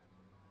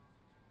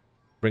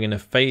 Bring in a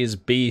Phase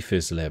B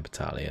Fusilier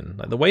Battalion.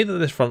 Like the way that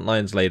this front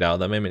line's laid out at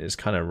the moment is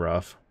kind of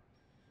rough.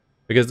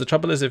 Because the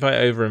trouble is if I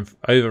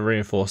over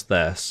reinforce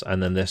this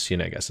and then this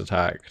unit gets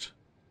attacked,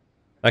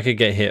 I could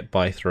get hit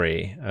by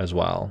 3 as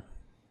well.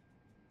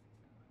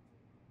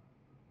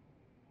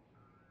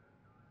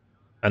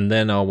 And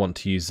then I'll want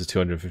to use the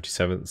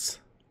 257th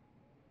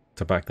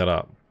to back that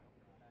up.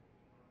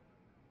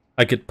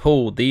 I could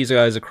pull these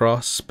guys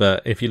across,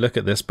 but if you look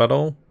at this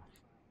battle,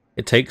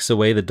 it takes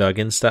away the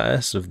dug-in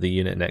status of the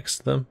unit next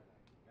to them.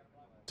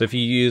 So if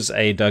you use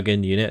a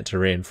dug-in unit to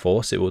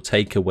reinforce, it will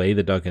take away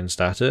the dug-in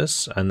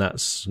status, and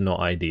that's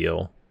not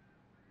ideal.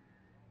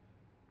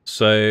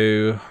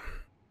 So,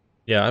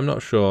 yeah, I'm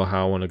not sure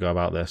how I want to go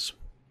about this.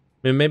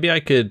 I mean, maybe I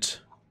could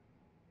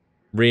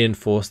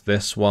reinforce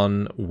this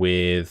one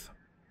with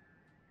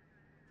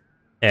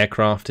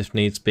aircraft if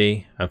needs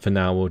be, and for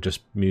now we'll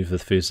just move the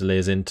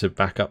Fusiliers in to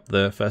back up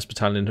the 1st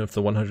Battalion of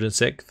the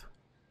 106th.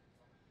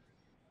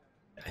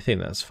 I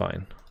think that's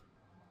fine.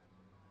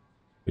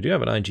 We do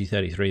have an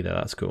IG-33 there,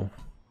 that's cool.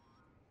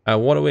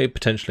 What are we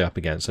potentially up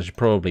against? I should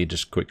probably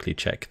just quickly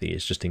check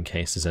these, just in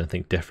case there's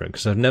anything different,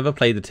 because I've never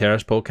played the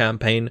Tiraspol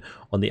campaign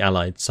on the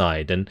Allied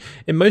side, and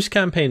in most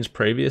campaigns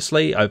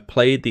previously, I've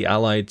played the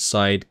Allied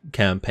side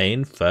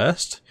campaign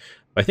first.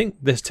 I think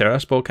this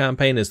Tiraspol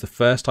campaign is the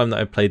first time that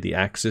I've played the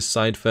Axis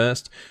side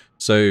first,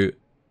 so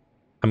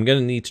I'm going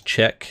to need to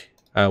check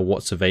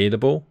what's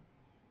available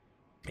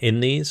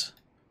in these.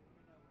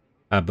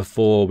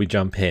 Before we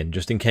jump in,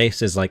 just in case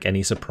there's like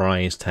any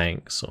surprise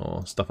tanks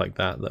or stuff like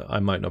that that I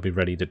might not be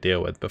ready to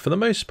deal with. But for the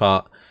most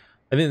part,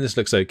 I think this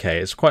looks okay.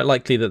 It's quite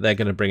likely that they're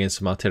going to bring in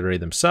some artillery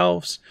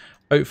themselves.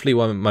 Hopefully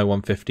my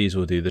 150s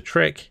will do the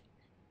trick.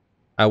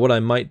 What I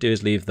might do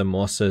is leave the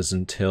Morsers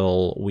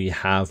until we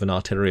have an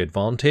artillery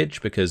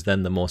advantage, because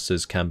then the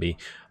Morsers can be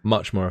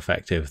much more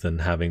effective than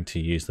having to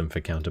use them for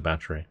counter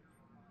battery.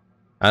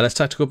 Let's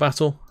tactical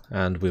battle,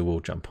 and we will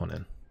jump on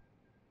in.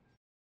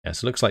 Yeah,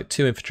 so it looks like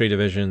 2 infantry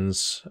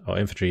divisions, or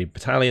infantry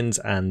battalions,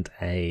 and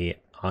a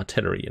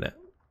artillery unit.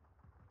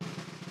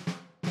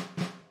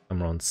 And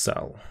we're on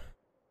cell.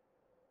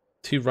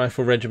 2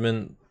 rifle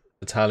regiment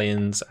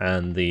battalions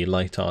and the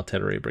light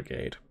artillery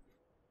brigade.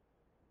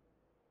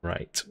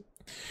 Right.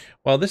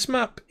 Well, this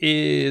map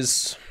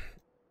is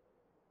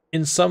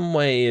in some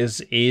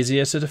ways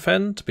easier to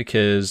defend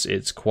because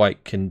it's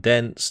quite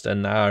condensed,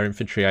 and our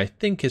infantry I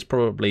think is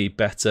probably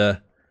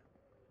better.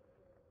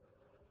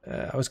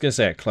 I was going to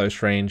say at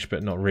close range,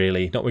 but not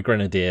really. Not with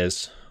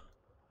grenadiers.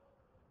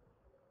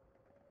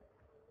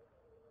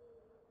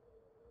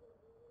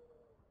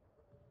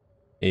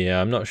 Yeah,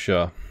 I'm not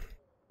sure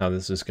how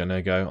this is going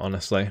to go,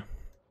 honestly.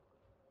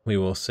 We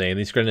will see.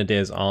 These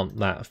grenadiers aren't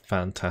that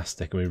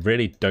fantastic, and we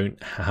really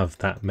don't have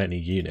that many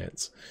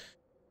units.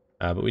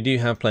 But we do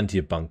have plenty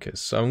of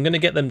bunkers, so I'm going to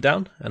get them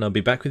down, and I'll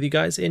be back with you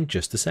guys in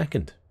just a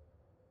second.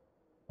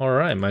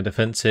 Alright, my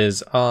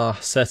defences are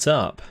set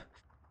up.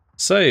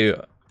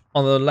 So,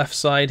 on the left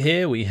side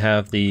here, we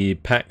have the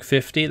Pack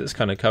 50 that's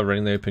kind of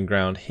covering the open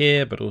ground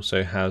here, but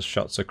also has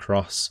shots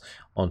across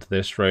onto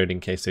this road in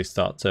case they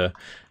start to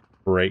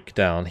break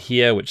down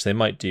here, which they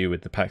might do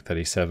with the Pack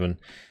 37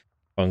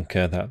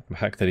 bunker. That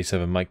Pack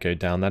 37 might go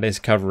down. That is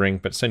covering,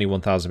 but it's only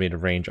 1,000 meter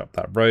range up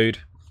that road.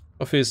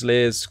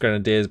 Fusiliers,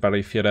 Grenadiers,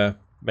 Barrifura,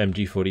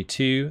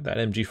 MG42. That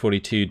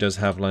MG42 does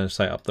have line of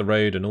sight up the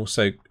road and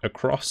also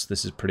across.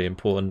 This is pretty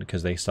important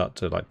because they start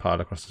to like pile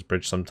across this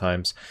bridge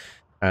sometimes.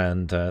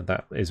 And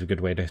that is a good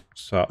way to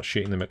start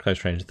shooting them at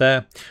close range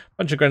there.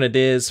 Bunch of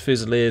Grenadiers,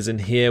 Fusiliers in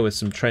here with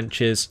some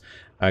trenches.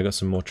 I got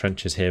some more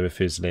trenches here with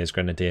Fusiliers,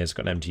 Grenadiers.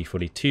 Got an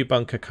MG42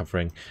 bunker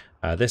covering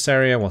this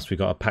area, whilst we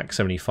got a Pack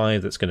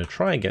 75 that's going to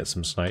try and get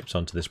some snipes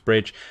onto this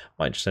bridge.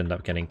 Might just end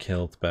up getting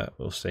killed, but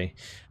we'll see.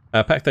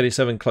 Pack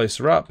 37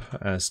 closer up,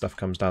 as stuff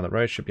comes down the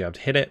road, should be able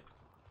to hit it.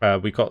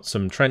 We've got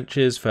some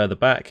trenches further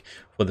back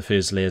for the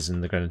Fusiliers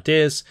and the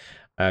Grenadiers.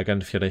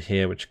 Gunfield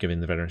here, which are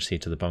giving the veterancy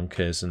to the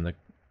bunkers and the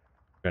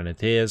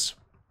Grenadiers.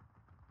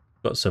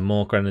 Got some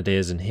more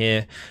Grenadiers in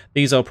here.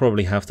 These I'll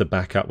probably have to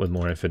back up with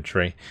more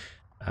infantry,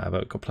 but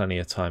we've got plenty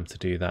of time to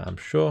do that, I'm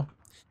sure.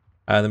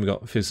 Then we've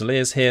got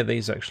Fusiliers here.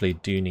 These actually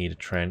do need a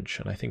trench,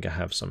 and I think I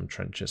have some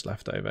trenches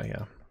left over,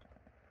 yeah.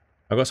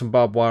 I've got some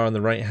barbed wire on the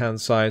right hand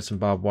side, some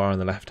barbed wire on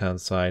the left hand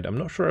side. I'm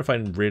not sure if I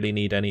really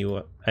need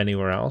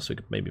anywhere else. We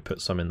could maybe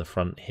put some in the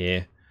front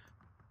here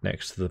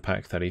next to the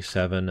Pack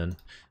 37, and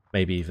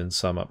maybe even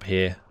some up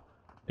here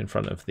in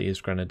front of these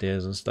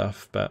Grenadiers and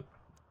stuff. But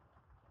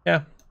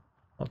yeah,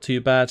 not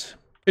too bad.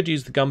 Could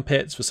use the gun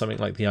pits for something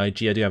like the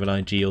IG. I do have an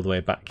IG all the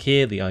way back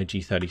here, the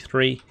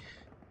IG-33.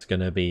 It's going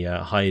to be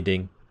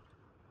hiding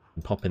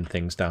and popping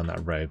things down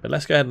that road. But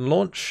let's go ahead and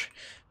launch,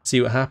 see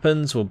what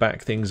happens. We'll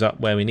back things up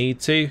where we need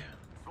to.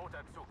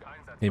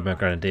 Need my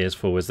Grenadiers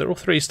forwards. They're all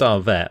 3-star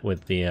vet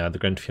with the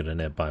Grenadier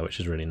nearby, which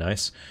is really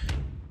nice.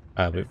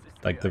 With,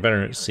 like, the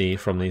veterancy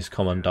from these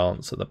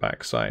commandants at the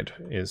backside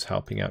is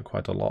helping out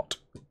quite a lot.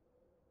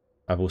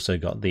 I've also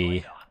got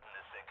the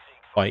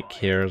bike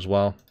here as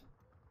well.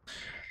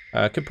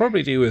 Could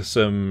probably do with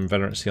some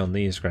veterancy on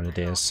these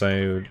Grenadiers,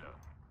 so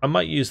I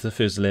might use the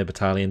Fusilier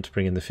battalion to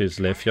bring in the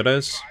Fusilier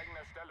Fjodos.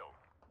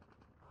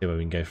 See where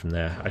we can go from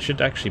there. I should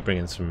actually bring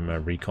in some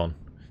recon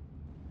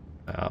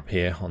up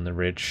here on the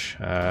ridge.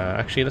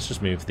 Actually, let's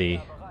just move the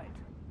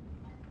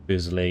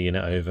Fusilier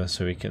unit over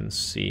so we can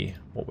see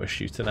what we're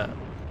shooting at.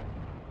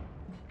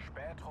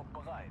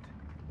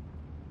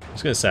 I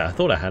was going to say, I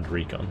thought I had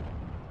recon.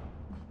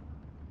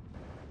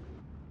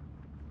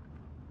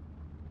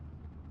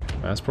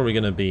 That's probably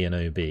going to be an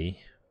OB. Let's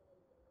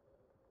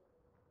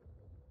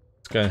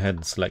go ahead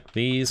and select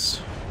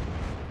these.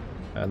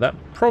 That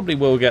probably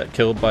will get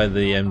killed by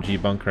the MG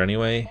bunker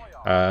anyway.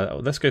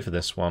 Let's go for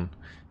this one,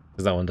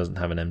 because that one doesn't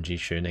have an MG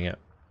shooting it.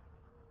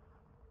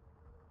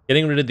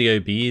 Getting rid of the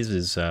OBs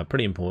is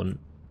pretty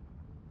important,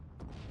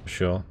 for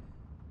sure.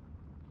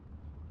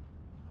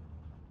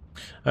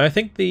 I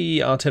think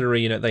the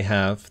artillery unit they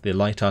have, the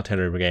light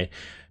artillery brigade,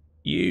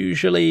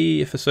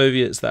 usually for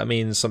Soviets that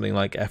means something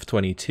like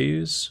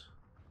F-22s.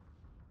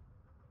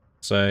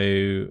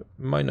 So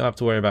might not have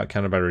to worry about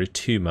counter-battery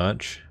too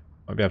much.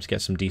 Might be able to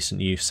get some decent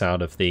use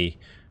out of the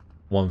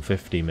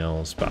 150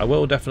 mils, but I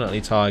will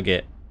definitely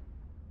target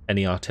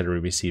any artillery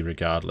we see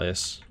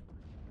regardless.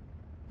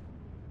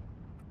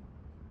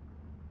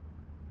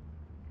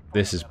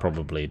 This is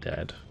probably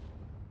dead.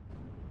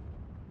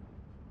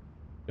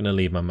 I'm going to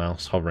leave my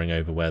mouse hovering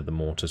over where the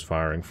mortar's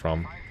firing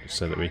from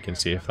so that we can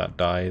see if that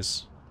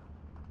dies.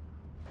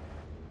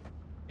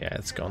 Yeah,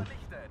 it's gone.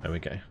 There we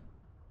go.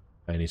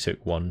 I only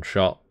took one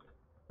shot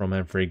from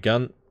every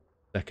gun.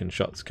 Second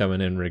shot's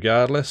coming in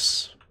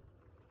regardless.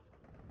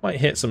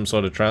 Might hit some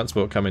sort of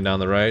transport coming down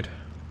the road.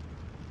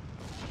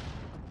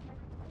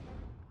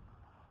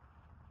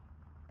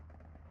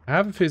 I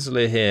have a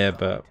Fusilier here,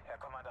 but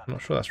I'm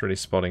not sure that's really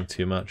spotting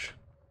too much.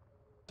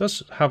 It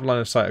does have line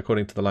of sight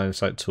according to the line of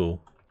sight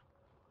tool.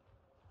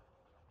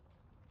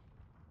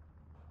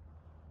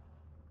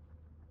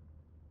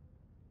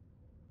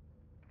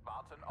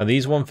 And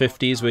these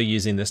 150s we're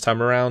using this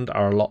time around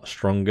are a lot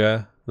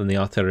stronger than the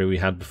artillery we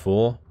had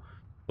before.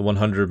 The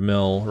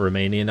 100mm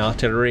Romanian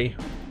artillery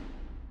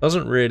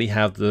doesn't really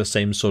have the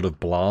same sort of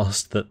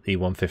blast that the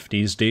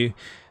 150s do,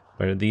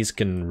 where these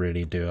can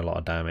really do a lot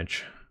of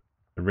damage.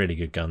 They're really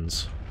good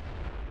guns.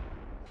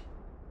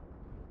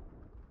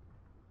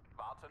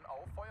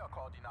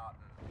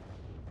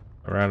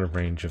 We're out of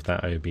range of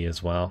that OB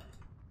as well.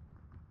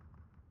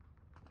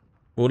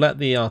 We'll let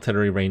the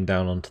artillery rain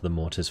down onto the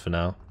mortars for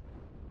now.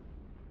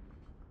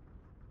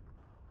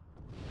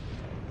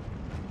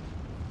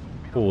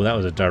 Oh, that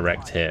was a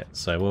direct hit,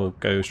 so we'll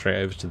go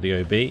straight over to the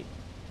OB.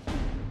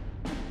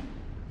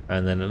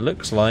 And then it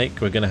looks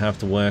like we're going to have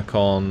to work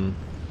on...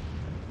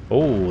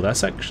 Oh, they're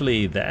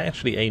actually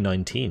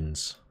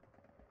A19s.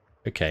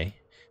 Okay.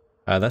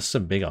 That's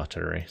some big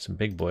artillery, some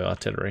big boy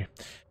artillery.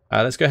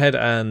 Let's go ahead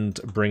and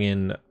bring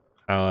in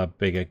our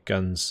bigger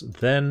guns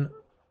then.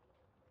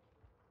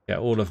 Get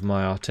all of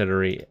my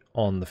artillery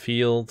on the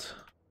field.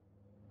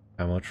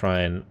 And we'll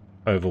try and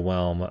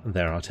overwhelm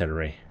their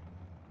artillery,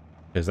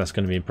 because that's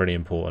going to be pretty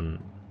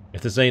important.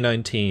 If there's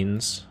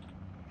A19s,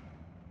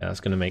 yeah, that's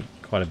going to make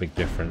quite a big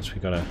difference.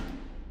 We've got to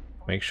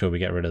make sure we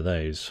get rid of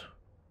those.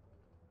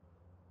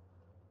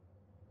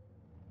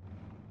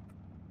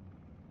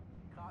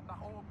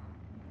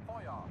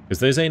 Because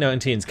those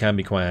A19s can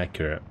be quite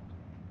accurate.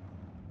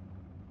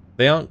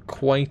 They aren't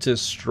quite as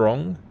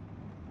strong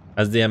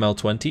as the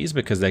ML20s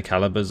because their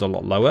caliber's a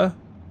lot lower,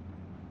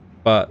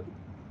 but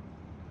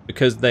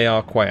because they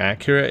are quite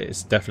accurate,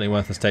 it's definitely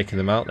worth us taking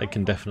them out. They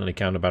can definitely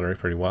counter battery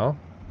pretty well.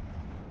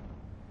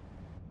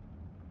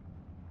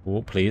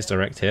 Oh, please,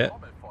 direct hit.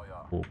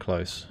 Oh,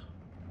 close.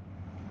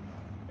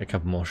 A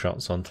couple more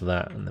shots onto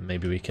that, and then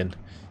maybe we can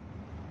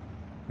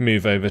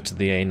move over to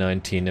the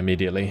A19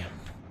 immediately.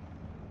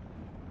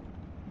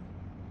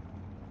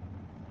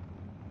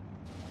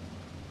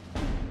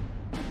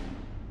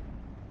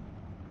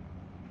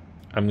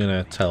 I'm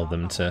gonna tell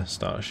them to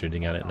start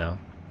shooting at it now.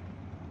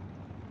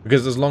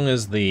 Because as long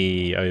as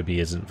the OB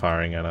isn't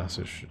firing at us,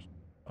 it should be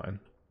fine.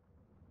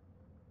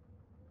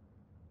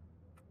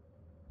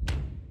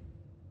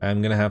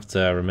 I'm gonna have to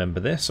remember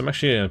this. I'm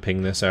actually gonna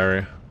ping this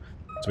area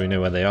so we know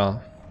where they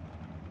are,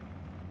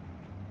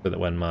 so that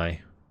when my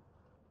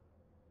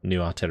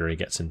new artillery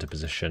gets into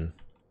position,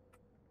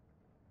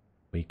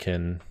 we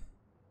can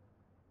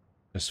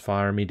just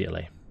fire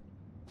immediately.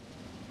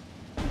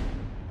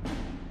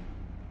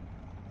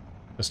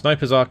 The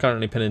snipers are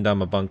currently pinning down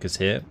my bunkers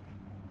here.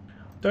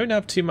 Don't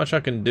have too much I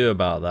can do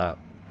about that.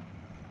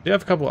 I do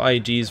have a couple of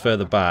IGs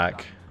further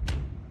back.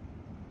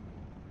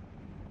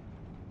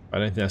 I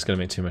don't think that's going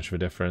to make too much of a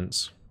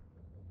difference.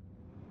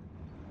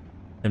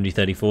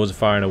 MG34s are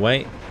firing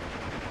away.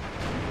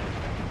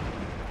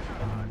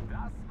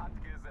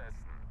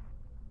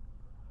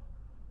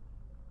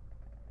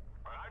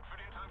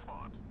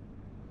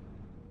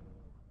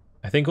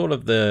 I think all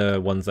of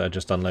the ones that are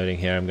just unloading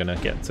here, I'm going to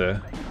get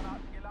to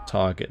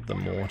target the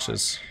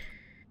mortars,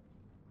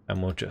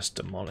 and we'll just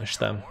demolish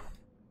them.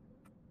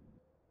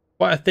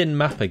 Quite a thin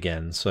map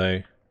again,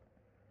 so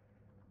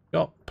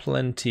got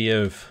plenty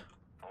of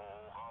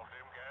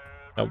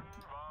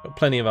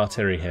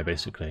artillery here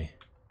basically.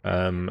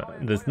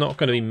 There's not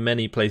going to be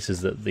many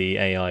places that the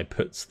AI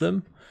puts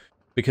them,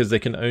 because they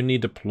can only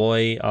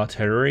deploy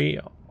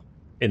artillery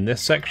in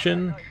this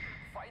section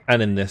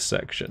and in this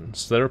section,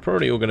 so they're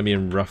probably all going to be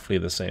in roughly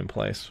the same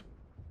place.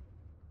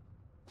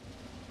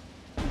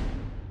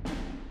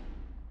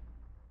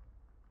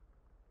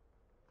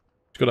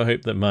 Gotta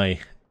hope that my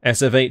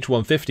SFH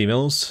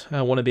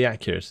 150mm want to be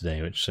accurate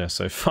today, which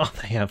so far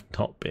they have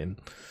not been.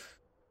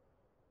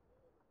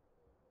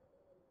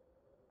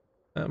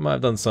 That might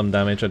have done some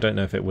damage. I don't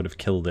know if it would have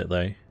killed it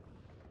though.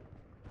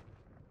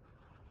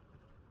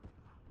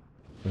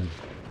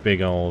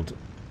 Big old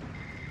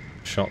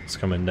shots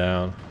coming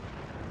down.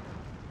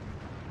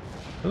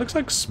 It looks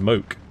like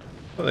smoke.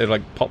 They've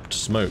like popped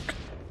smoke.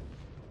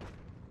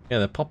 Yeah,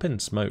 they're popping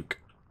smoke.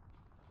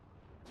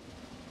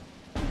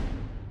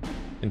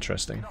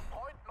 Interesting.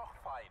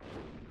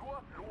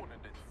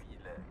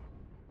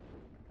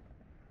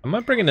 I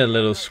might bring in a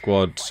little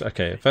squad.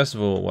 Okay, first of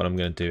all, what I'm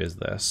going to do is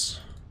this.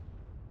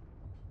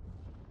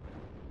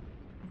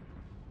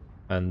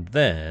 And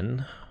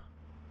then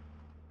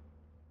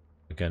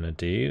what we're going to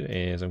do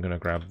is I'm going to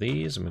grab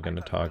these and we're going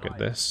to target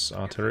this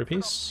artillery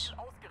piece.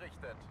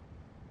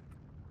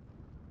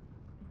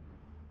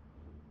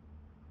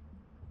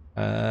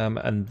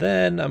 And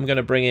then I'm going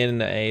to bring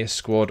in a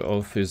squad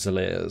of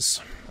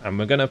Fusiliers. And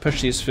we're going to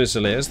push these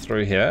Fusiliers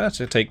through here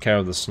to take care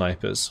of the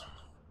snipers.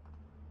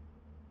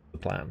 The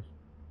plan.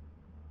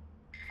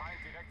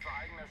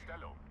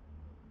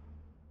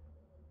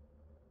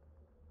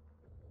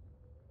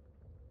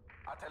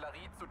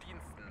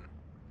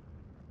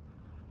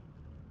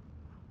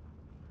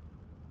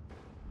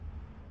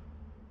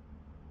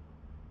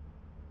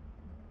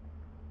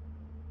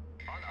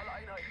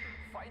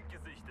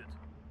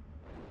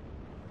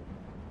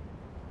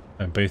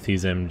 And both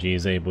these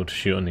MGs able to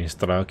shoot on these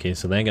Strelki,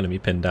 so they're going to be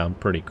pinned down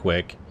pretty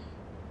quick.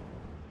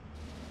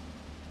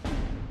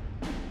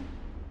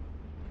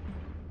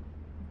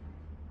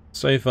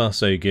 So far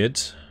so good.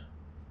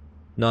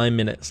 9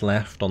 minutes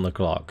left on the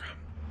clock.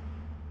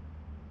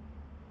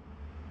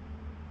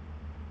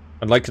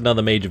 I'd like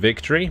another major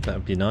victory, that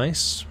would be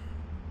nice.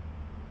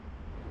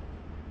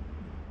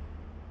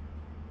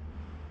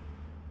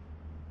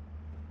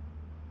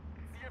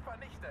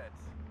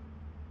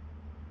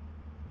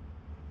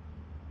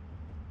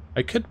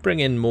 I could bring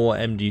in more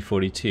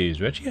MG42s.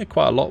 We actually get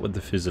quite a lot with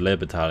the Fusilier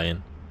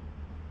battalion.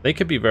 They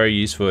could be very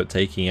useful at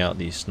taking out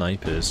these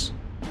snipers.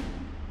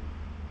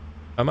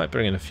 I might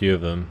bring in a few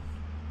of them.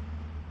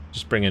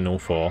 Just bring in all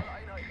 4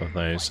 of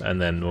those,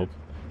 and then we'll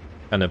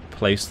kind of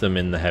place them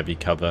in the heavy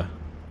cover.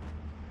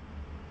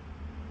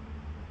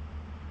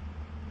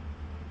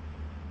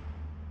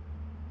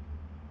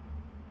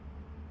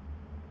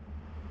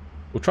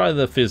 We'll try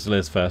the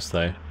Fusiliers first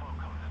though.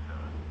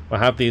 We'll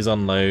have these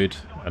unload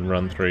and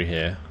run through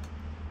here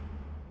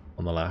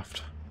on the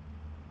left.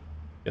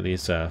 Get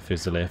these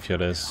Fusilier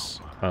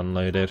Führers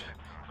unloaded.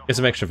 Get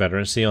some extra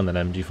veterancy on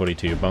an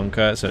MG42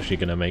 bunker. It's actually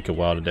going to make a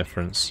world of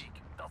difference.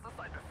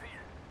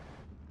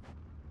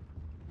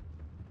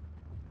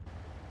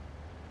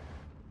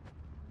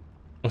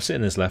 We'll sit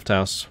in this left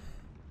house.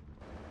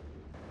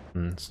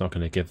 It's not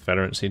going to give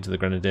veterancy to the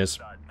Grenadiers.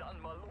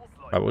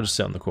 Right, we'll just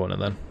sit on the corner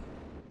then.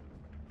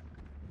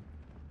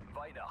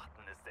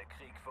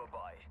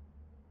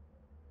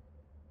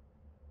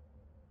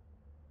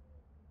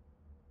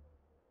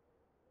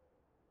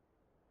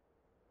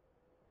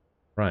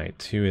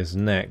 Right, who is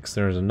next?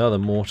 There is another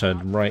mortar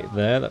right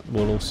there that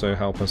will also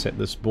help us hit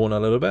the spawn a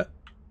little bit.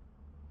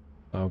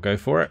 I'll go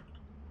for it.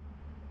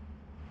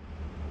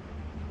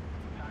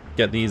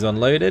 Get these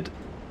unloaded,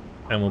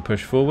 and we'll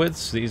push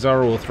forwards. These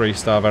are all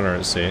 3-star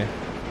veterans here.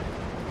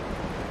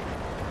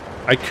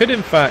 I could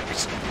in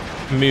fact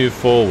move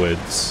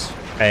forwards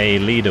a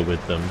leader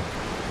with them.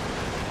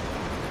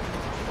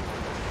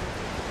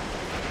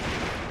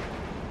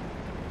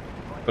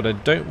 But I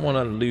don't want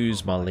to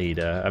lose my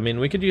leader. I mean,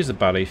 we could use the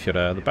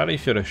Battlieführer. The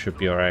Battlieführer should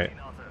be alright.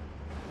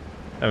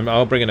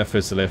 I'll bring in a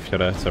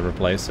Fusilier to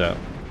replace it.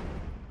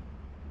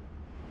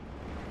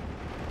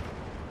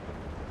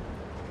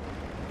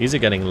 These are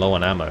getting low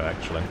on ammo,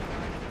 actually.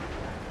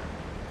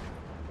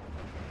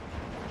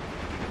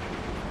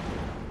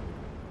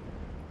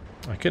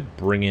 I could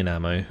bring in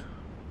ammo.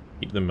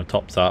 Keep them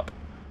topped up.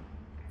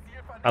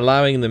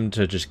 Allowing them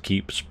to just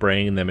keep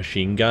spraying their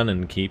machine gun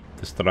and keep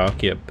the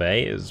Strelki at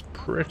bay is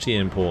pretty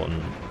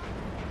important.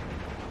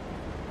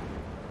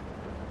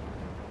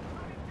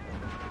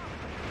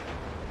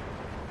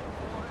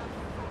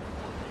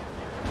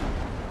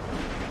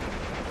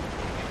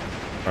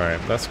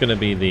 Alright, that's going to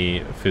be the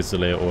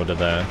Fusilier order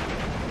there.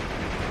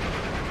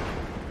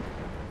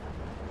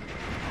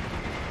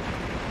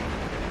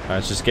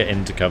 Let's just get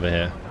into cover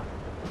here.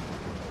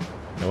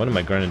 Now, one of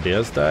my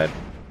Grenadiers died.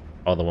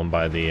 Oh, the one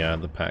by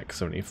the Pack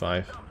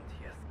 75.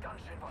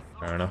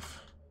 Fair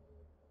enough.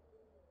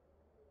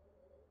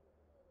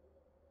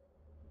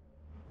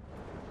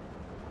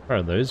 Where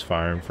are those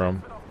firing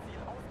from?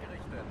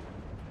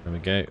 There we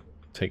go.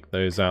 Take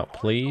those out,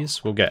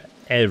 please. We'll get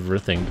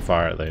everything to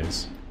fire at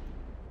those.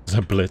 Just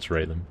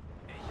obliterate them.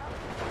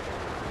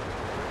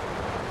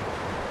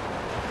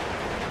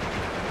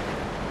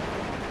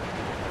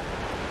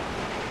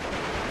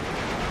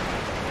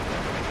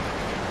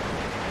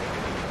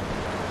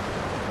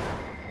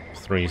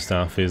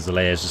 Three-star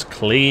Fusiliers, just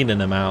cleaning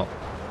them out.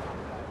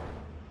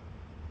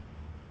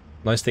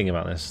 Nice thing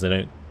about this is they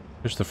don't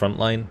push the front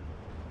line.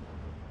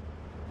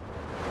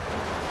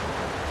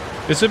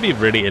 This would be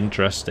really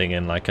interesting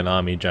in like an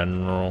army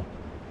general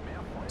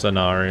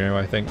scenario,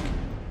 I think.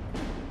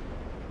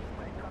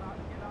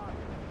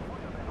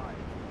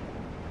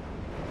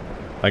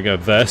 Like a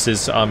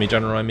versus army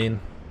general, I mean.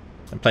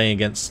 I'm playing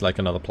against like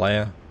another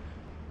player.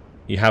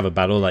 You have a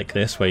battle like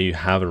this where you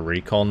have a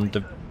recon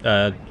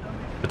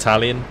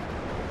battalion.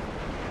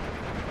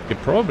 You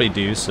could probably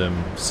do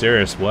some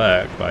serious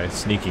work by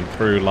sneaking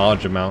through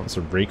large amounts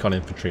of recon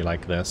infantry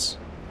like this.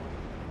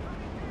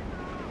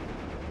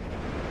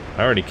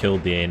 I already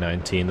killed the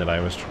A-19 that I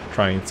was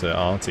trying to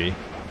arty.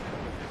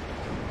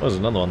 There was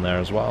another one there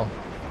as well.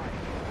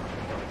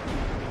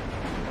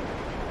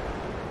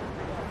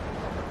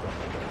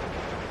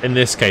 In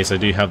this case, I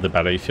do have the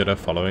Battlieführer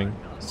following,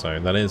 so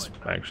that is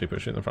actually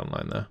pushing the front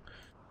line there.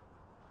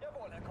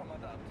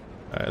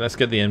 Alright, let's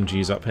get the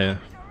MGs up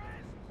here.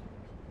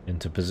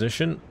 Into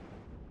position.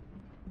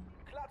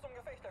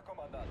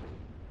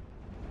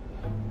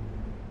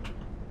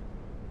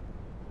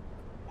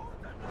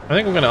 I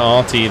think I'm going to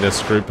RT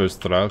this group of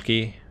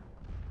Strelki.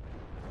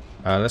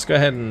 Let's go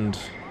ahead and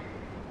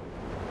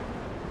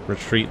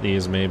retreat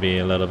these maybe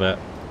a little bit.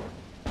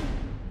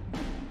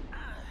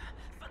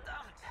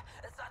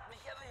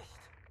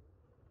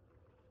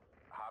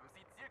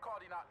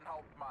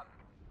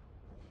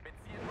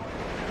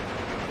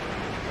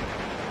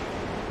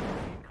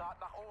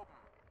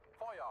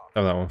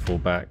 Oh, that one fall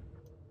back.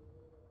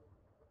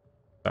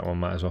 That one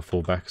might as well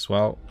fall back as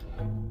well.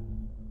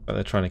 But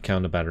they're trying to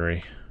counter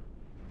battery.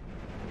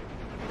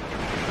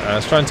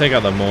 Let's try and take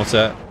out the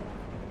mortar.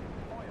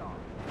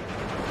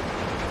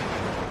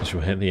 Which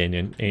will hit the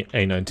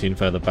A-19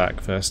 further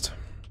back first.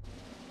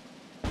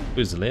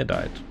 Fusilier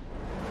died.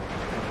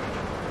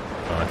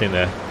 Oh, I think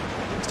they're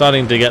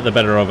starting to get the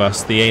better of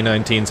us. The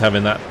A-19's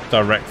having that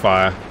direct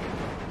fire.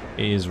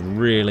 It is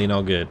really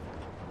not good.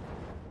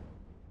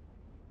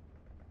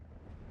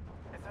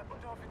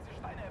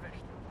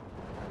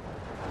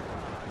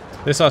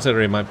 This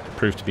artillery might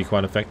prove to be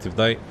quite effective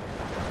though.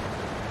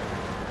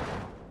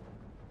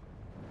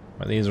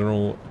 Right, these are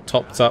all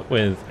topped up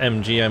with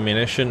MG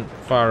ammunition.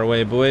 Fire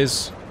away,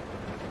 boys.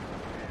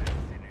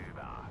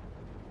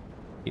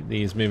 Keep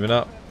these moving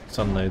up. Let's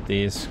unload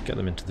these, get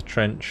them into the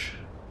trench.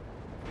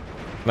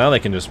 Now they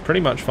can just pretty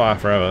much fire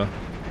forever.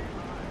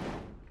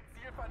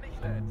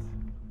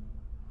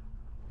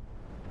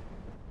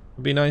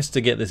 It'd be nice to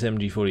get this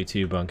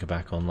MG42 bunker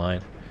back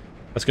online.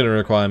 That's going to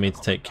require me to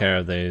take care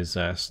of those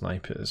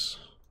snipers.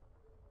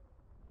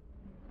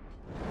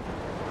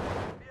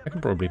 I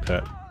can probably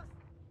put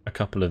a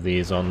couple of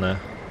these on there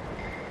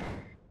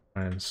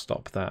and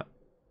stop that.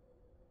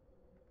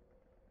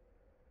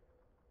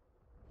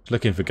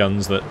 Looking for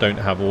guns that don't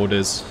have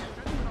orders.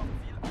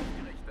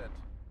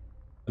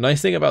 The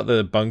nice thing about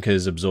the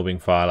bunkers absorbing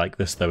fire like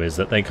this though is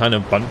that they kind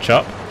of bunch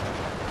up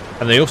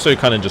and they also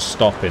kind of just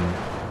stop in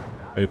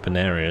open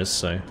areas,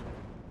 so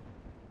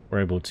we're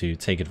able to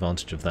take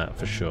advantage of that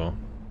for sure.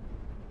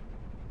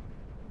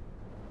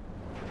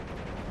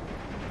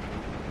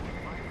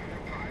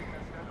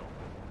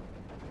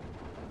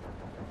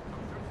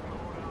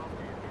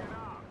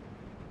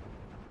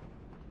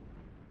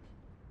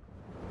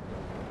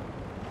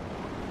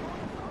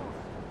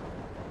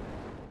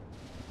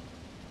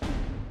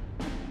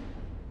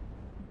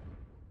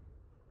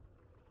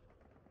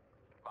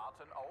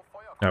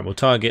 Alright, we'll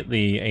target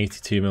the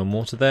 82mm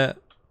mortar there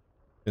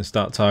and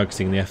start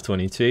targeting the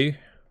F-22.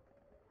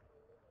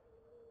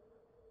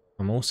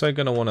 I'm also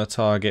going to want to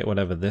target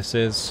whatever this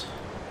is.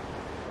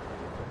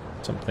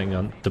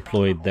 Something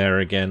deployed there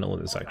again. Oh,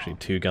 there's actually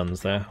two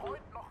guns there.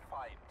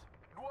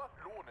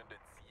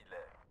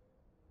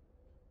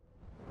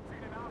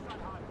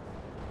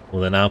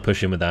 Well, they're now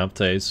pushing with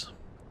Avtos.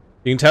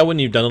 You can tell when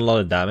you've done a lot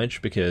of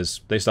damage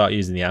because they start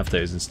using the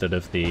Avtos instead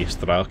of the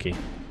Stralki.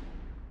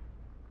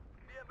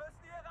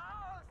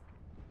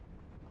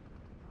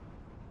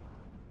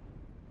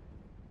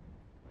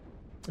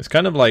 It's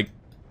kind of like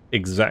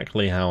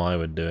exactly how I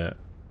would do it.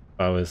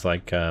 I was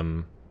like,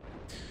 I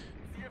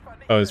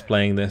was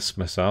playing this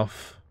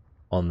myself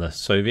on the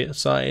Soviet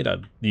side.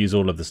 I'd use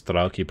all of the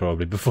Stralki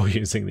probably before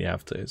using the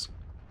Avtos.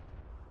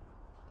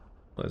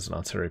 There's an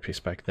artillery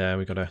piece back there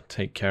we got to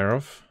take care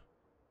of.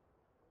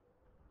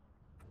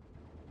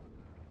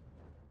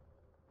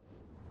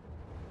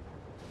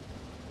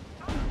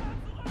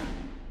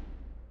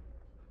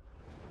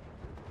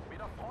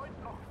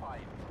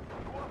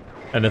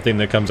 Anything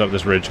that comes up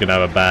this ridge can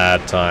have a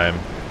bad time.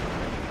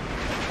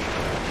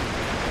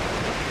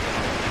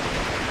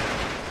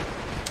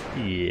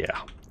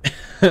 Yeah.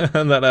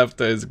 And that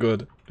after is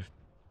good.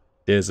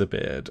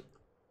 Disappeared.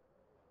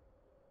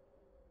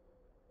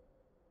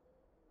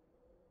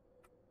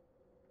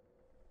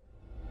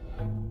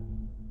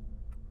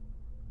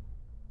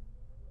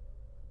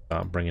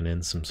 Start bringing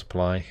in some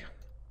supply.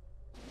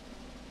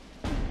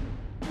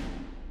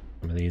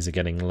 Some of these are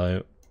getting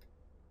low.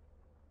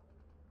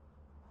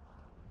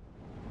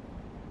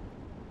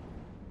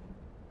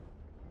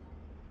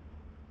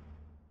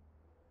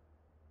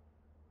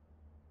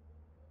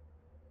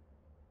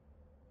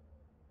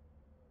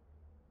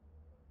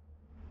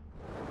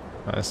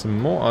 There's some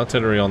more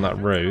artillery on that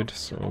road,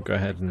 so we'll go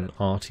ahead and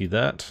arty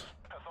that.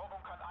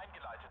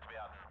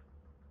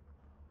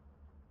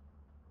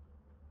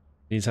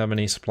 These have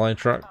any supply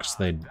trucks?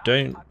 They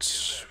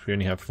don't. We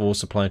only have 4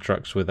 supply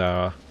trucks with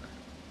our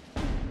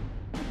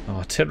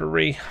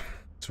artillery,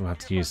 so we'll have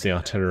to use the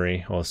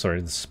artillery, or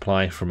sorry, the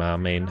supply from our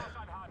main.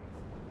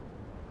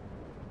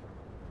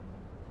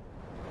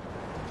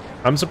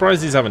 I'm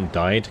surprised these haven't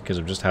died, because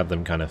I've just had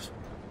them kind of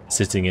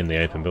sitting in the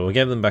open, but we'll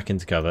get them back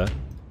into cover.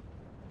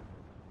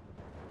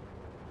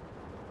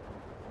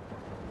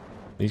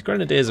 These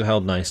grenadiers have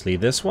held nicely.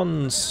 This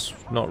one's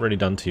not really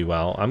done too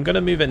well. I'm going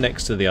to move it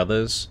next to the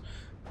others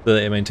so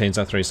that it maintains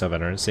our 3-star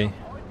veterancy.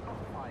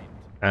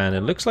 And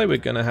it looks like we're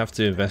going to have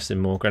to invest in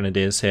more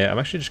grenadiers here. I'm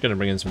actually just going to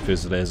bring in some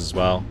fusiliers as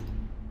well.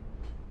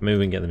 Maybe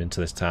we can get them into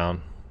this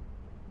town.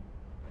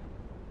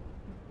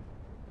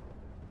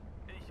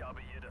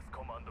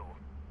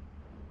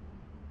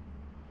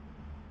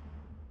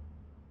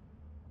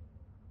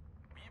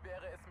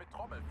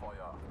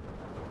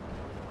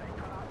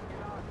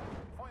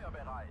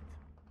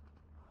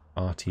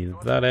 Arty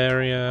that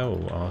area,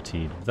 or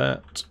arty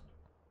that.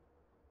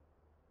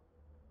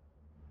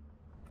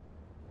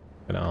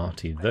 Gonna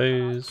arty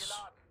those.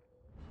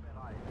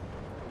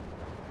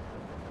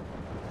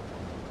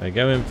 They're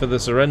going for the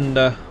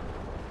surrender.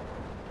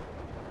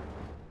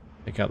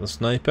 Take out the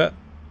sniper.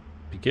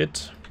 Be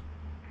good.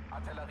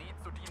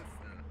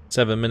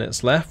 7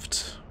 minutes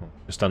left.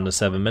 Just under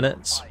 7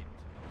 minutes.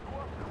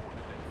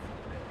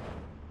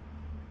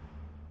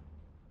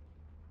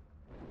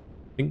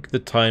 I think the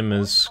time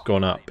has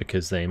gone up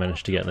because they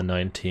managed to get the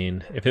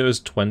 19. If it was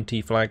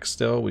 20 flags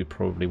still, we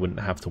probably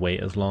wouldn't have to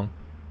wait as long.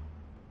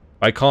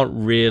 I can't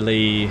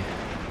really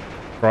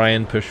try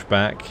and push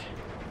back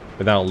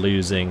without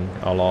losing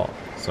a lot,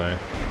 so...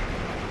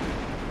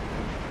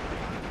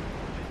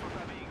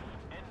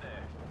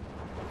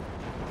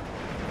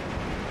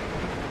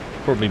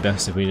 Probably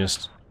best if we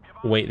just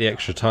wait the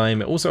extra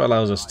time. It also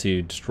allows us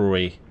to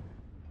destroy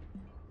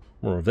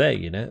more of their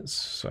units,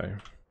 so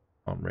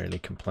can't really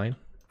complain.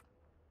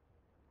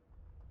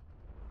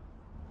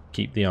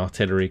 Keep the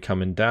artillery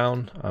coming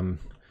down. I'm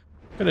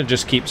gonna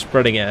just keep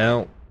spreading it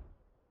out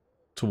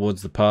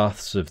towards the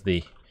paths of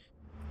the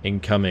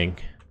incoming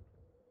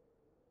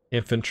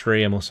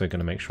infantry. I'm also going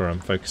to make sure I'm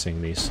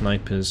focusing these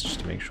snipers just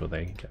to make sure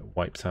they get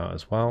wiped out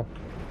as well.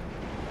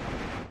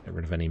 Get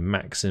rid of any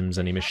Maxims,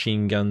 any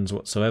machine guns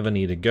whatsoever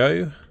need to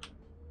go.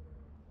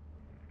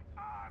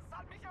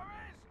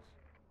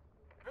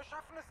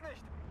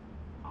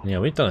 Yeah,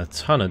 we've done a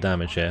ton of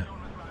damage here.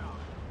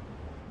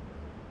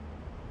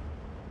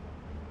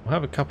 We'll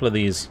have a couple of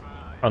these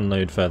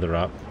unload further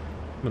up,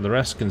 but the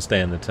rest can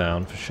stay in the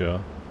town for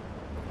sure.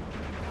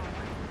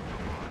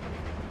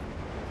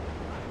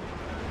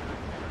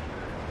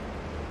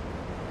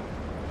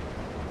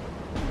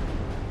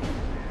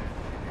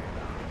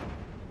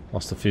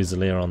 Lost the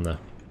Fusilier on the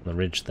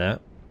ridge there.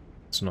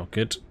 It's not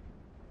good.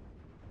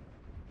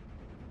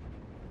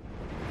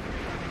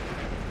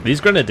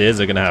 These Grenadiers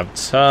are going to have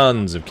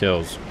tons of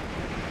kills.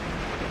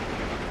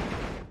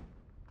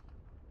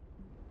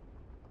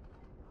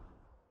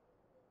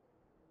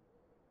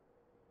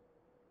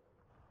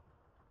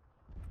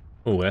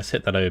 Oh, let's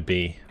hit that OB.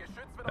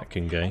 That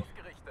can go.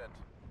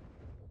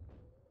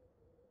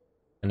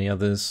 Any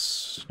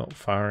others not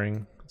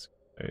firing?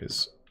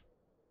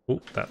 Oh,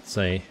 that's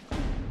a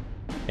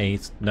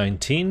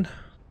 19.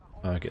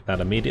 Get that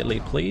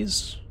immediately,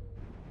 please.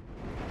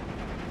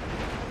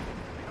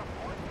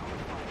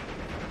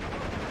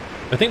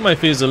 I think my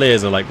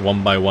Fusiliers are like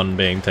one by one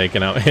being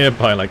taken out here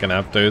by like an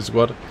Avto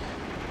squad.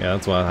 Yeah,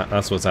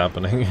 that's what's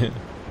happening.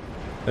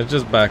 Let's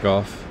just back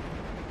off.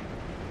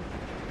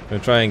 We'll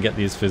try and get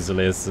these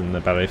Fusiliers and the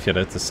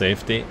Barrifiera to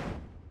safety.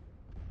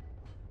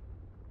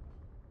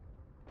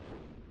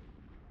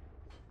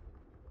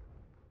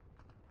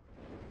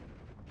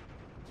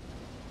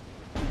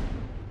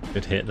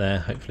 Good hit there.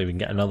 Hopefully we can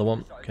get another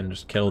one. Can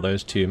just kill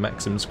those two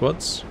Maxim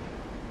squads.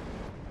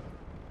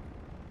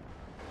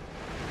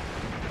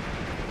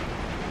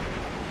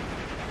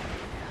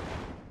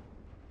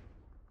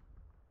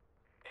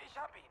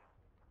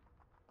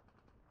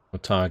 We'll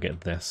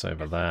target this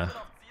over there.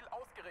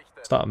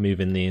 Start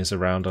moving these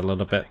around a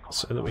little bit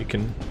so that we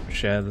can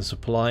share the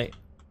supply.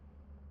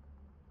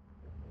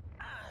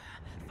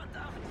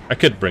 I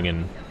could bring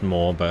in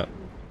more, but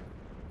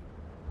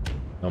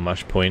not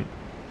much point.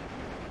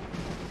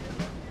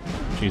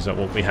 Use up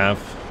what we have.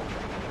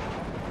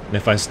 And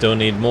if I still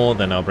need more,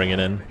 then I'll bring it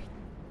in.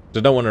 I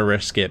don't want to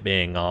risk it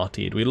being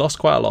artied. We lost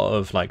quite a lot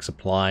of like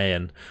supply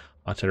and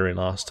artillery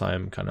last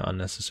time, kind of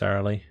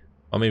unnecessarily.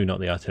 Or maybe not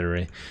the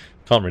artillery.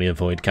 Can't really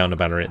avoid counter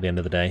battery at the end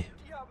of the day.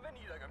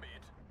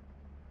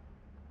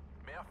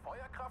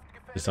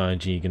 Is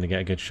IG going to get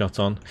a good shot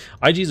on?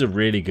 IGs are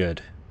really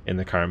good in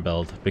the current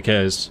build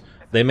because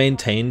they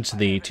maintained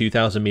the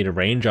 2,000 meter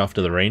range after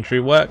the range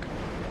rework.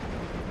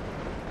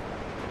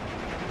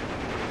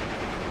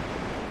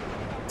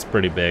 It's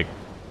pretty big.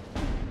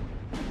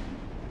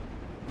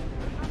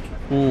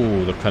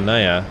 Ooh, the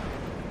Kanaya.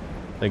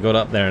 They got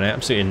up there and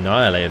absolutely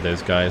annihilated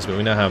those guys, but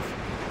we now have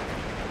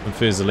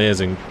Fusiliers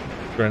and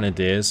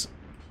Grenadiers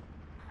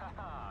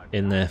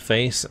in their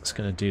face. That's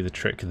going to do the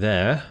trick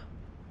there.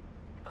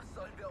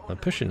 They're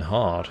pushing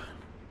hard.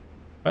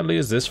 If I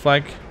lose this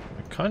flag,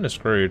 we're kind of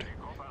screwed.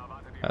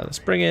 Let's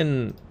bring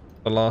in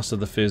the last of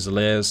the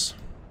Fusiliers.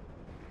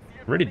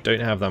 Really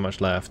don't have that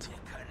much left.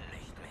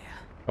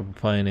 Couple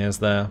pioneers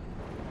there.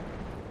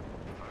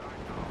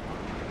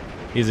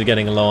 These are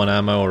getting low on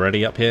ammo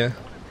already up here.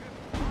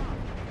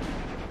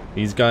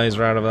 These guys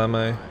are out of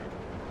ammo.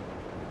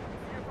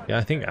 Yeah,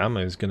 I think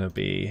ammo is going to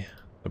be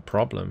the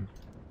problem.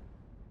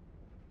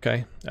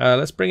 Okay,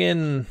 let's bring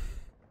in...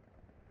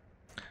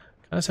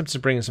 I just have to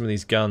bring in some of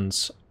these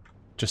guns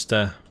just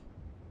to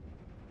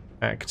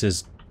act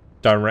as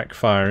direct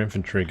fire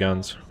infantry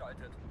guns.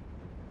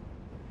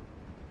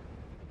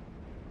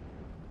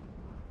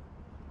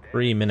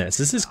 3 minutes.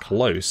 This is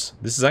close.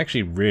 This is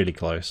actually really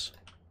close.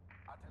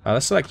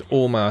 Let's select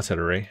all my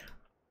artillery.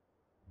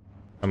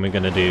 And we're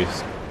going to do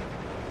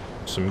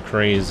some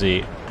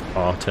crazy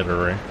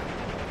artillery.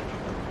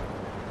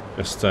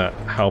 Just to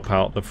help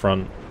out the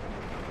front.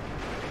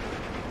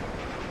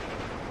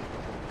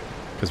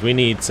 Because we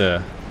need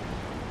to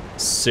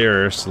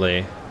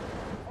seriously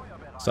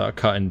start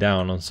cutting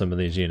down on some of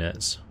these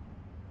units.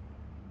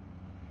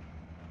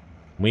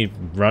 We're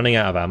running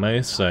out of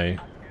ammo, so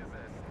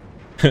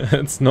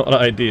it's not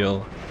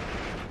ideal.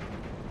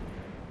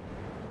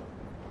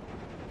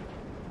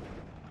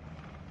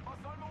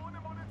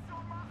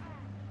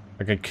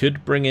 Like I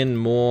could bring in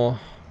more,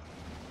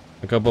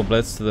 a couple of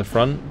blitz to the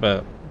front,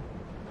 but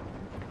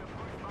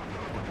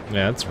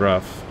yeah, it's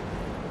rough.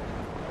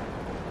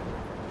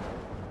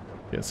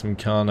 Get some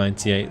Kar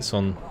 98s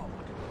on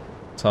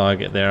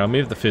target there. I'll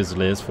move the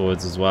Fusiliers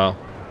forwards as well.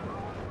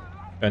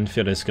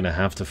 Benfield is going to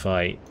have to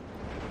fight.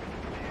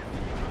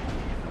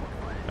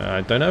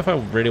 I don't know if I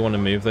really want to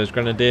move those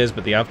Grenadiers,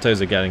 but the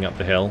Avtos are getting up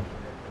the hill,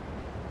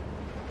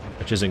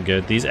 which isn't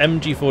good. These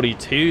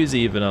MG42s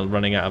even are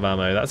running out of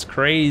ammo. That's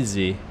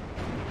crazy.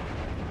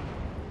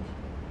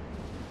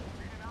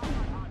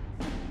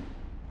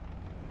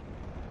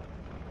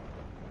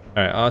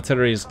 Alright,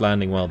 artillery's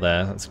landing well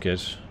there. That's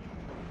good.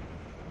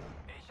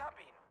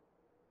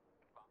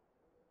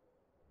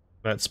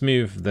 Let's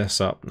move this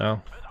up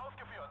now.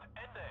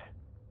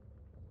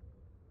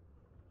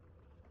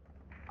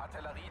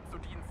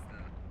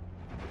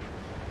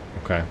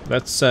 Okay,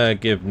 let's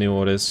give new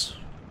orders.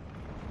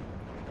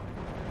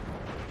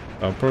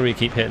 I'll probably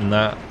keep hitting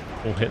that.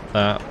 We'll hit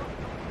that.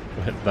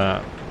 We'll hit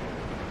that.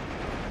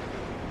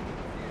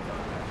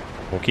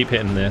 We'll keep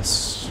hitting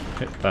this.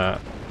 Hit that.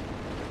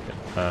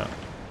 Hit that.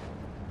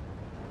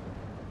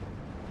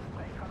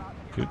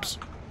 Oops.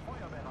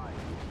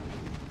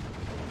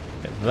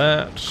 Hit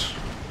that.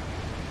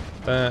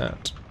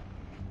 That.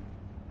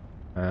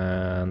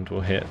 And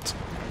we'll hit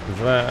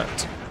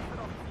that.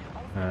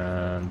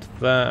 And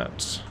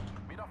that.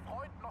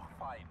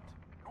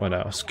 What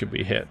else could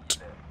we hit?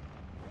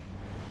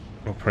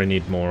 We'll probably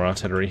need more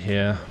artillery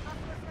here.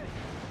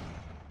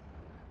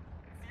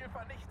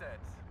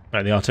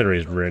 Right, the artillery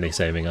is really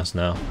saving us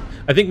now.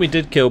 I think we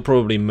did kill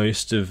probably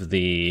most of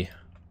the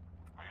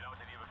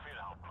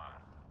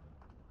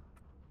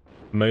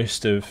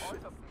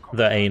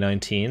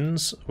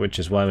A-19s, which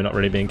is why we're not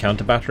really being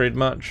counter-batteried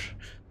much.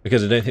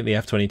 Because I don't think the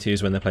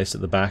F-22s, when they're placed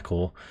at the back,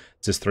 or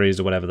CIS-3s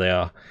or whatever they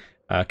are,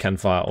 can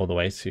fire all the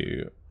way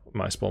to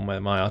my spawn where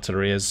my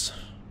artillery is.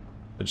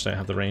 I just don't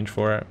have the range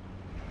for it.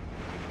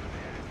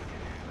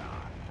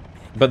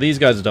 But these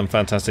guys have done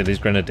fantastic, these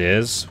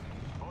Grenadiers.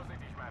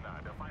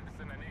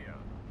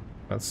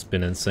 That's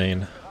been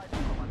insane.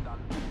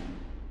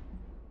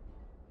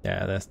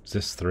 Yeah, that's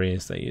just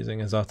CIS-3s they're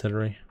using as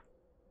artillery.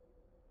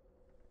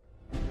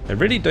 They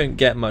really don't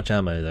get much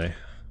ammo though.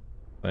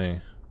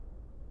 They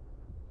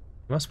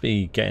must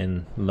be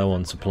getting low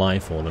on supply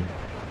for them.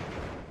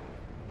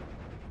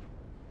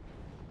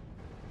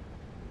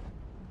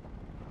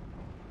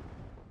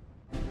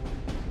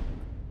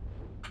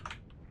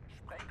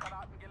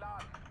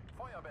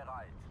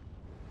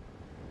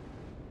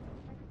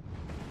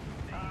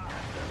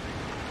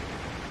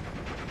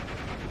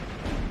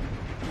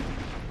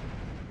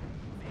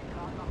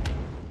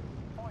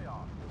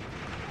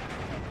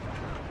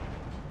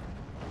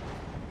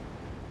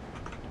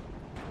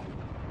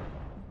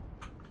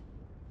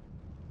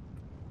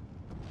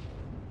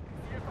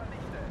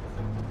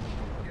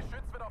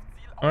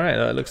 Alright,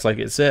 that looks like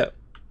it's it.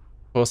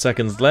 4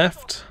 seconds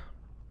left.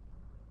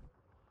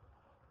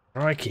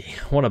 Crikey,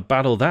 what a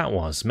battle that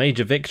was.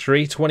 Major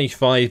victory,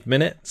 25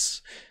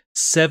 minutes,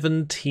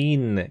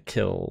 17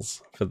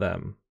 kills for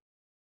them.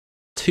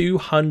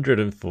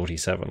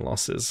 247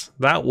 losses.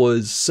 That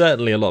was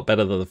certainly a lot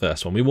better than the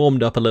first one. We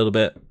warmed up a little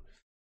bit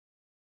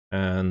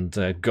and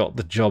got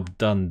the job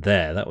done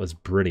there. That was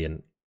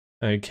brilliant.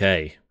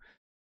 Okay.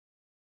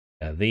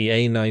 The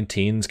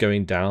A-19's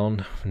going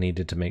down.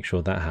 Needed to make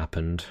sure that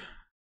happened.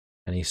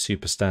 Any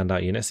super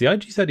standout units? The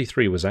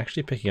IG-33 was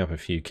actually picking up a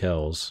few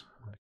kills.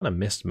 I kind of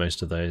missed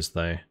most of those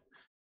though.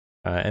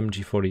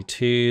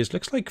 MG-42s,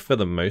 looks like for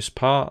the most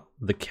part,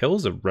 the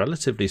kills are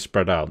relatively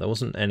spread out. There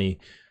wasn't any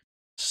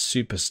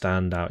super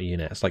standout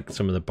units like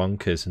some of the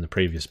bunkers in the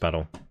previous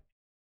battle.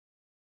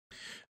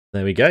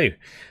 There we go.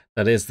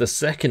 That is the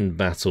second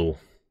battle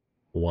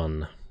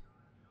won.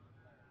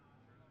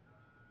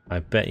 I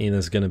bet you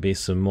there's going to be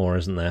some more,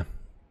 isn't there?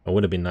 It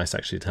would have been nice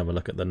actually to have a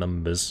look at the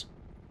numbers.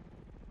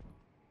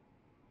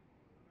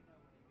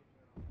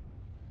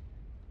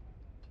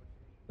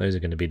 Those are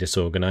going to be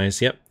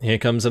disorganized. Yep, here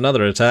comes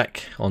another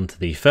attack onto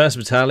the 1st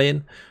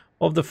Battalion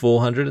of the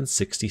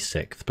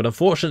 466th. But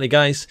unfortunately,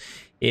 guys,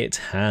 it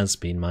has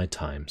been my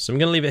time. So I'm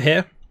going to leave it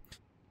here.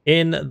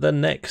 In the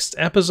next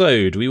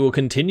episode, we will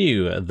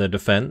continue the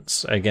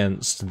defense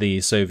against the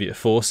Soviet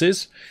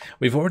forces.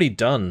 We've already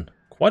done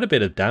quite a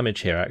bit of damage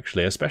here,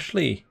 actually,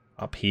 especially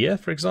up here,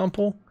 for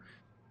example.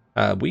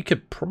 We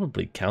could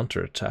probably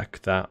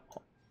counterattack that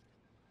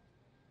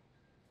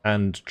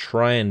and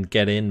try and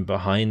get in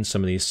behind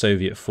some of these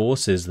Soviet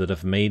forces that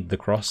have made the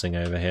crossing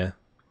over here.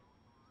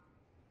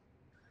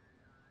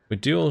 We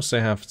do also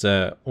have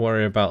to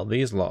worry about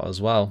these lot as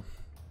well.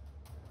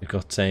 We've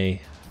got a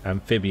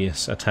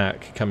amphibious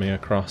attack coming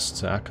across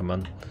to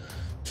Ackermann.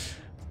 It's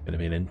going to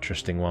be an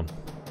interesting one.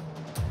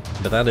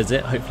 But that is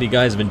it. Hopefully you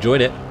guys have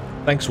enjoyed it.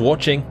 Thanks for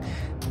watching,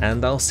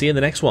 and I'll see you in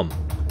the next one.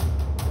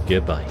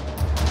 Goodbye.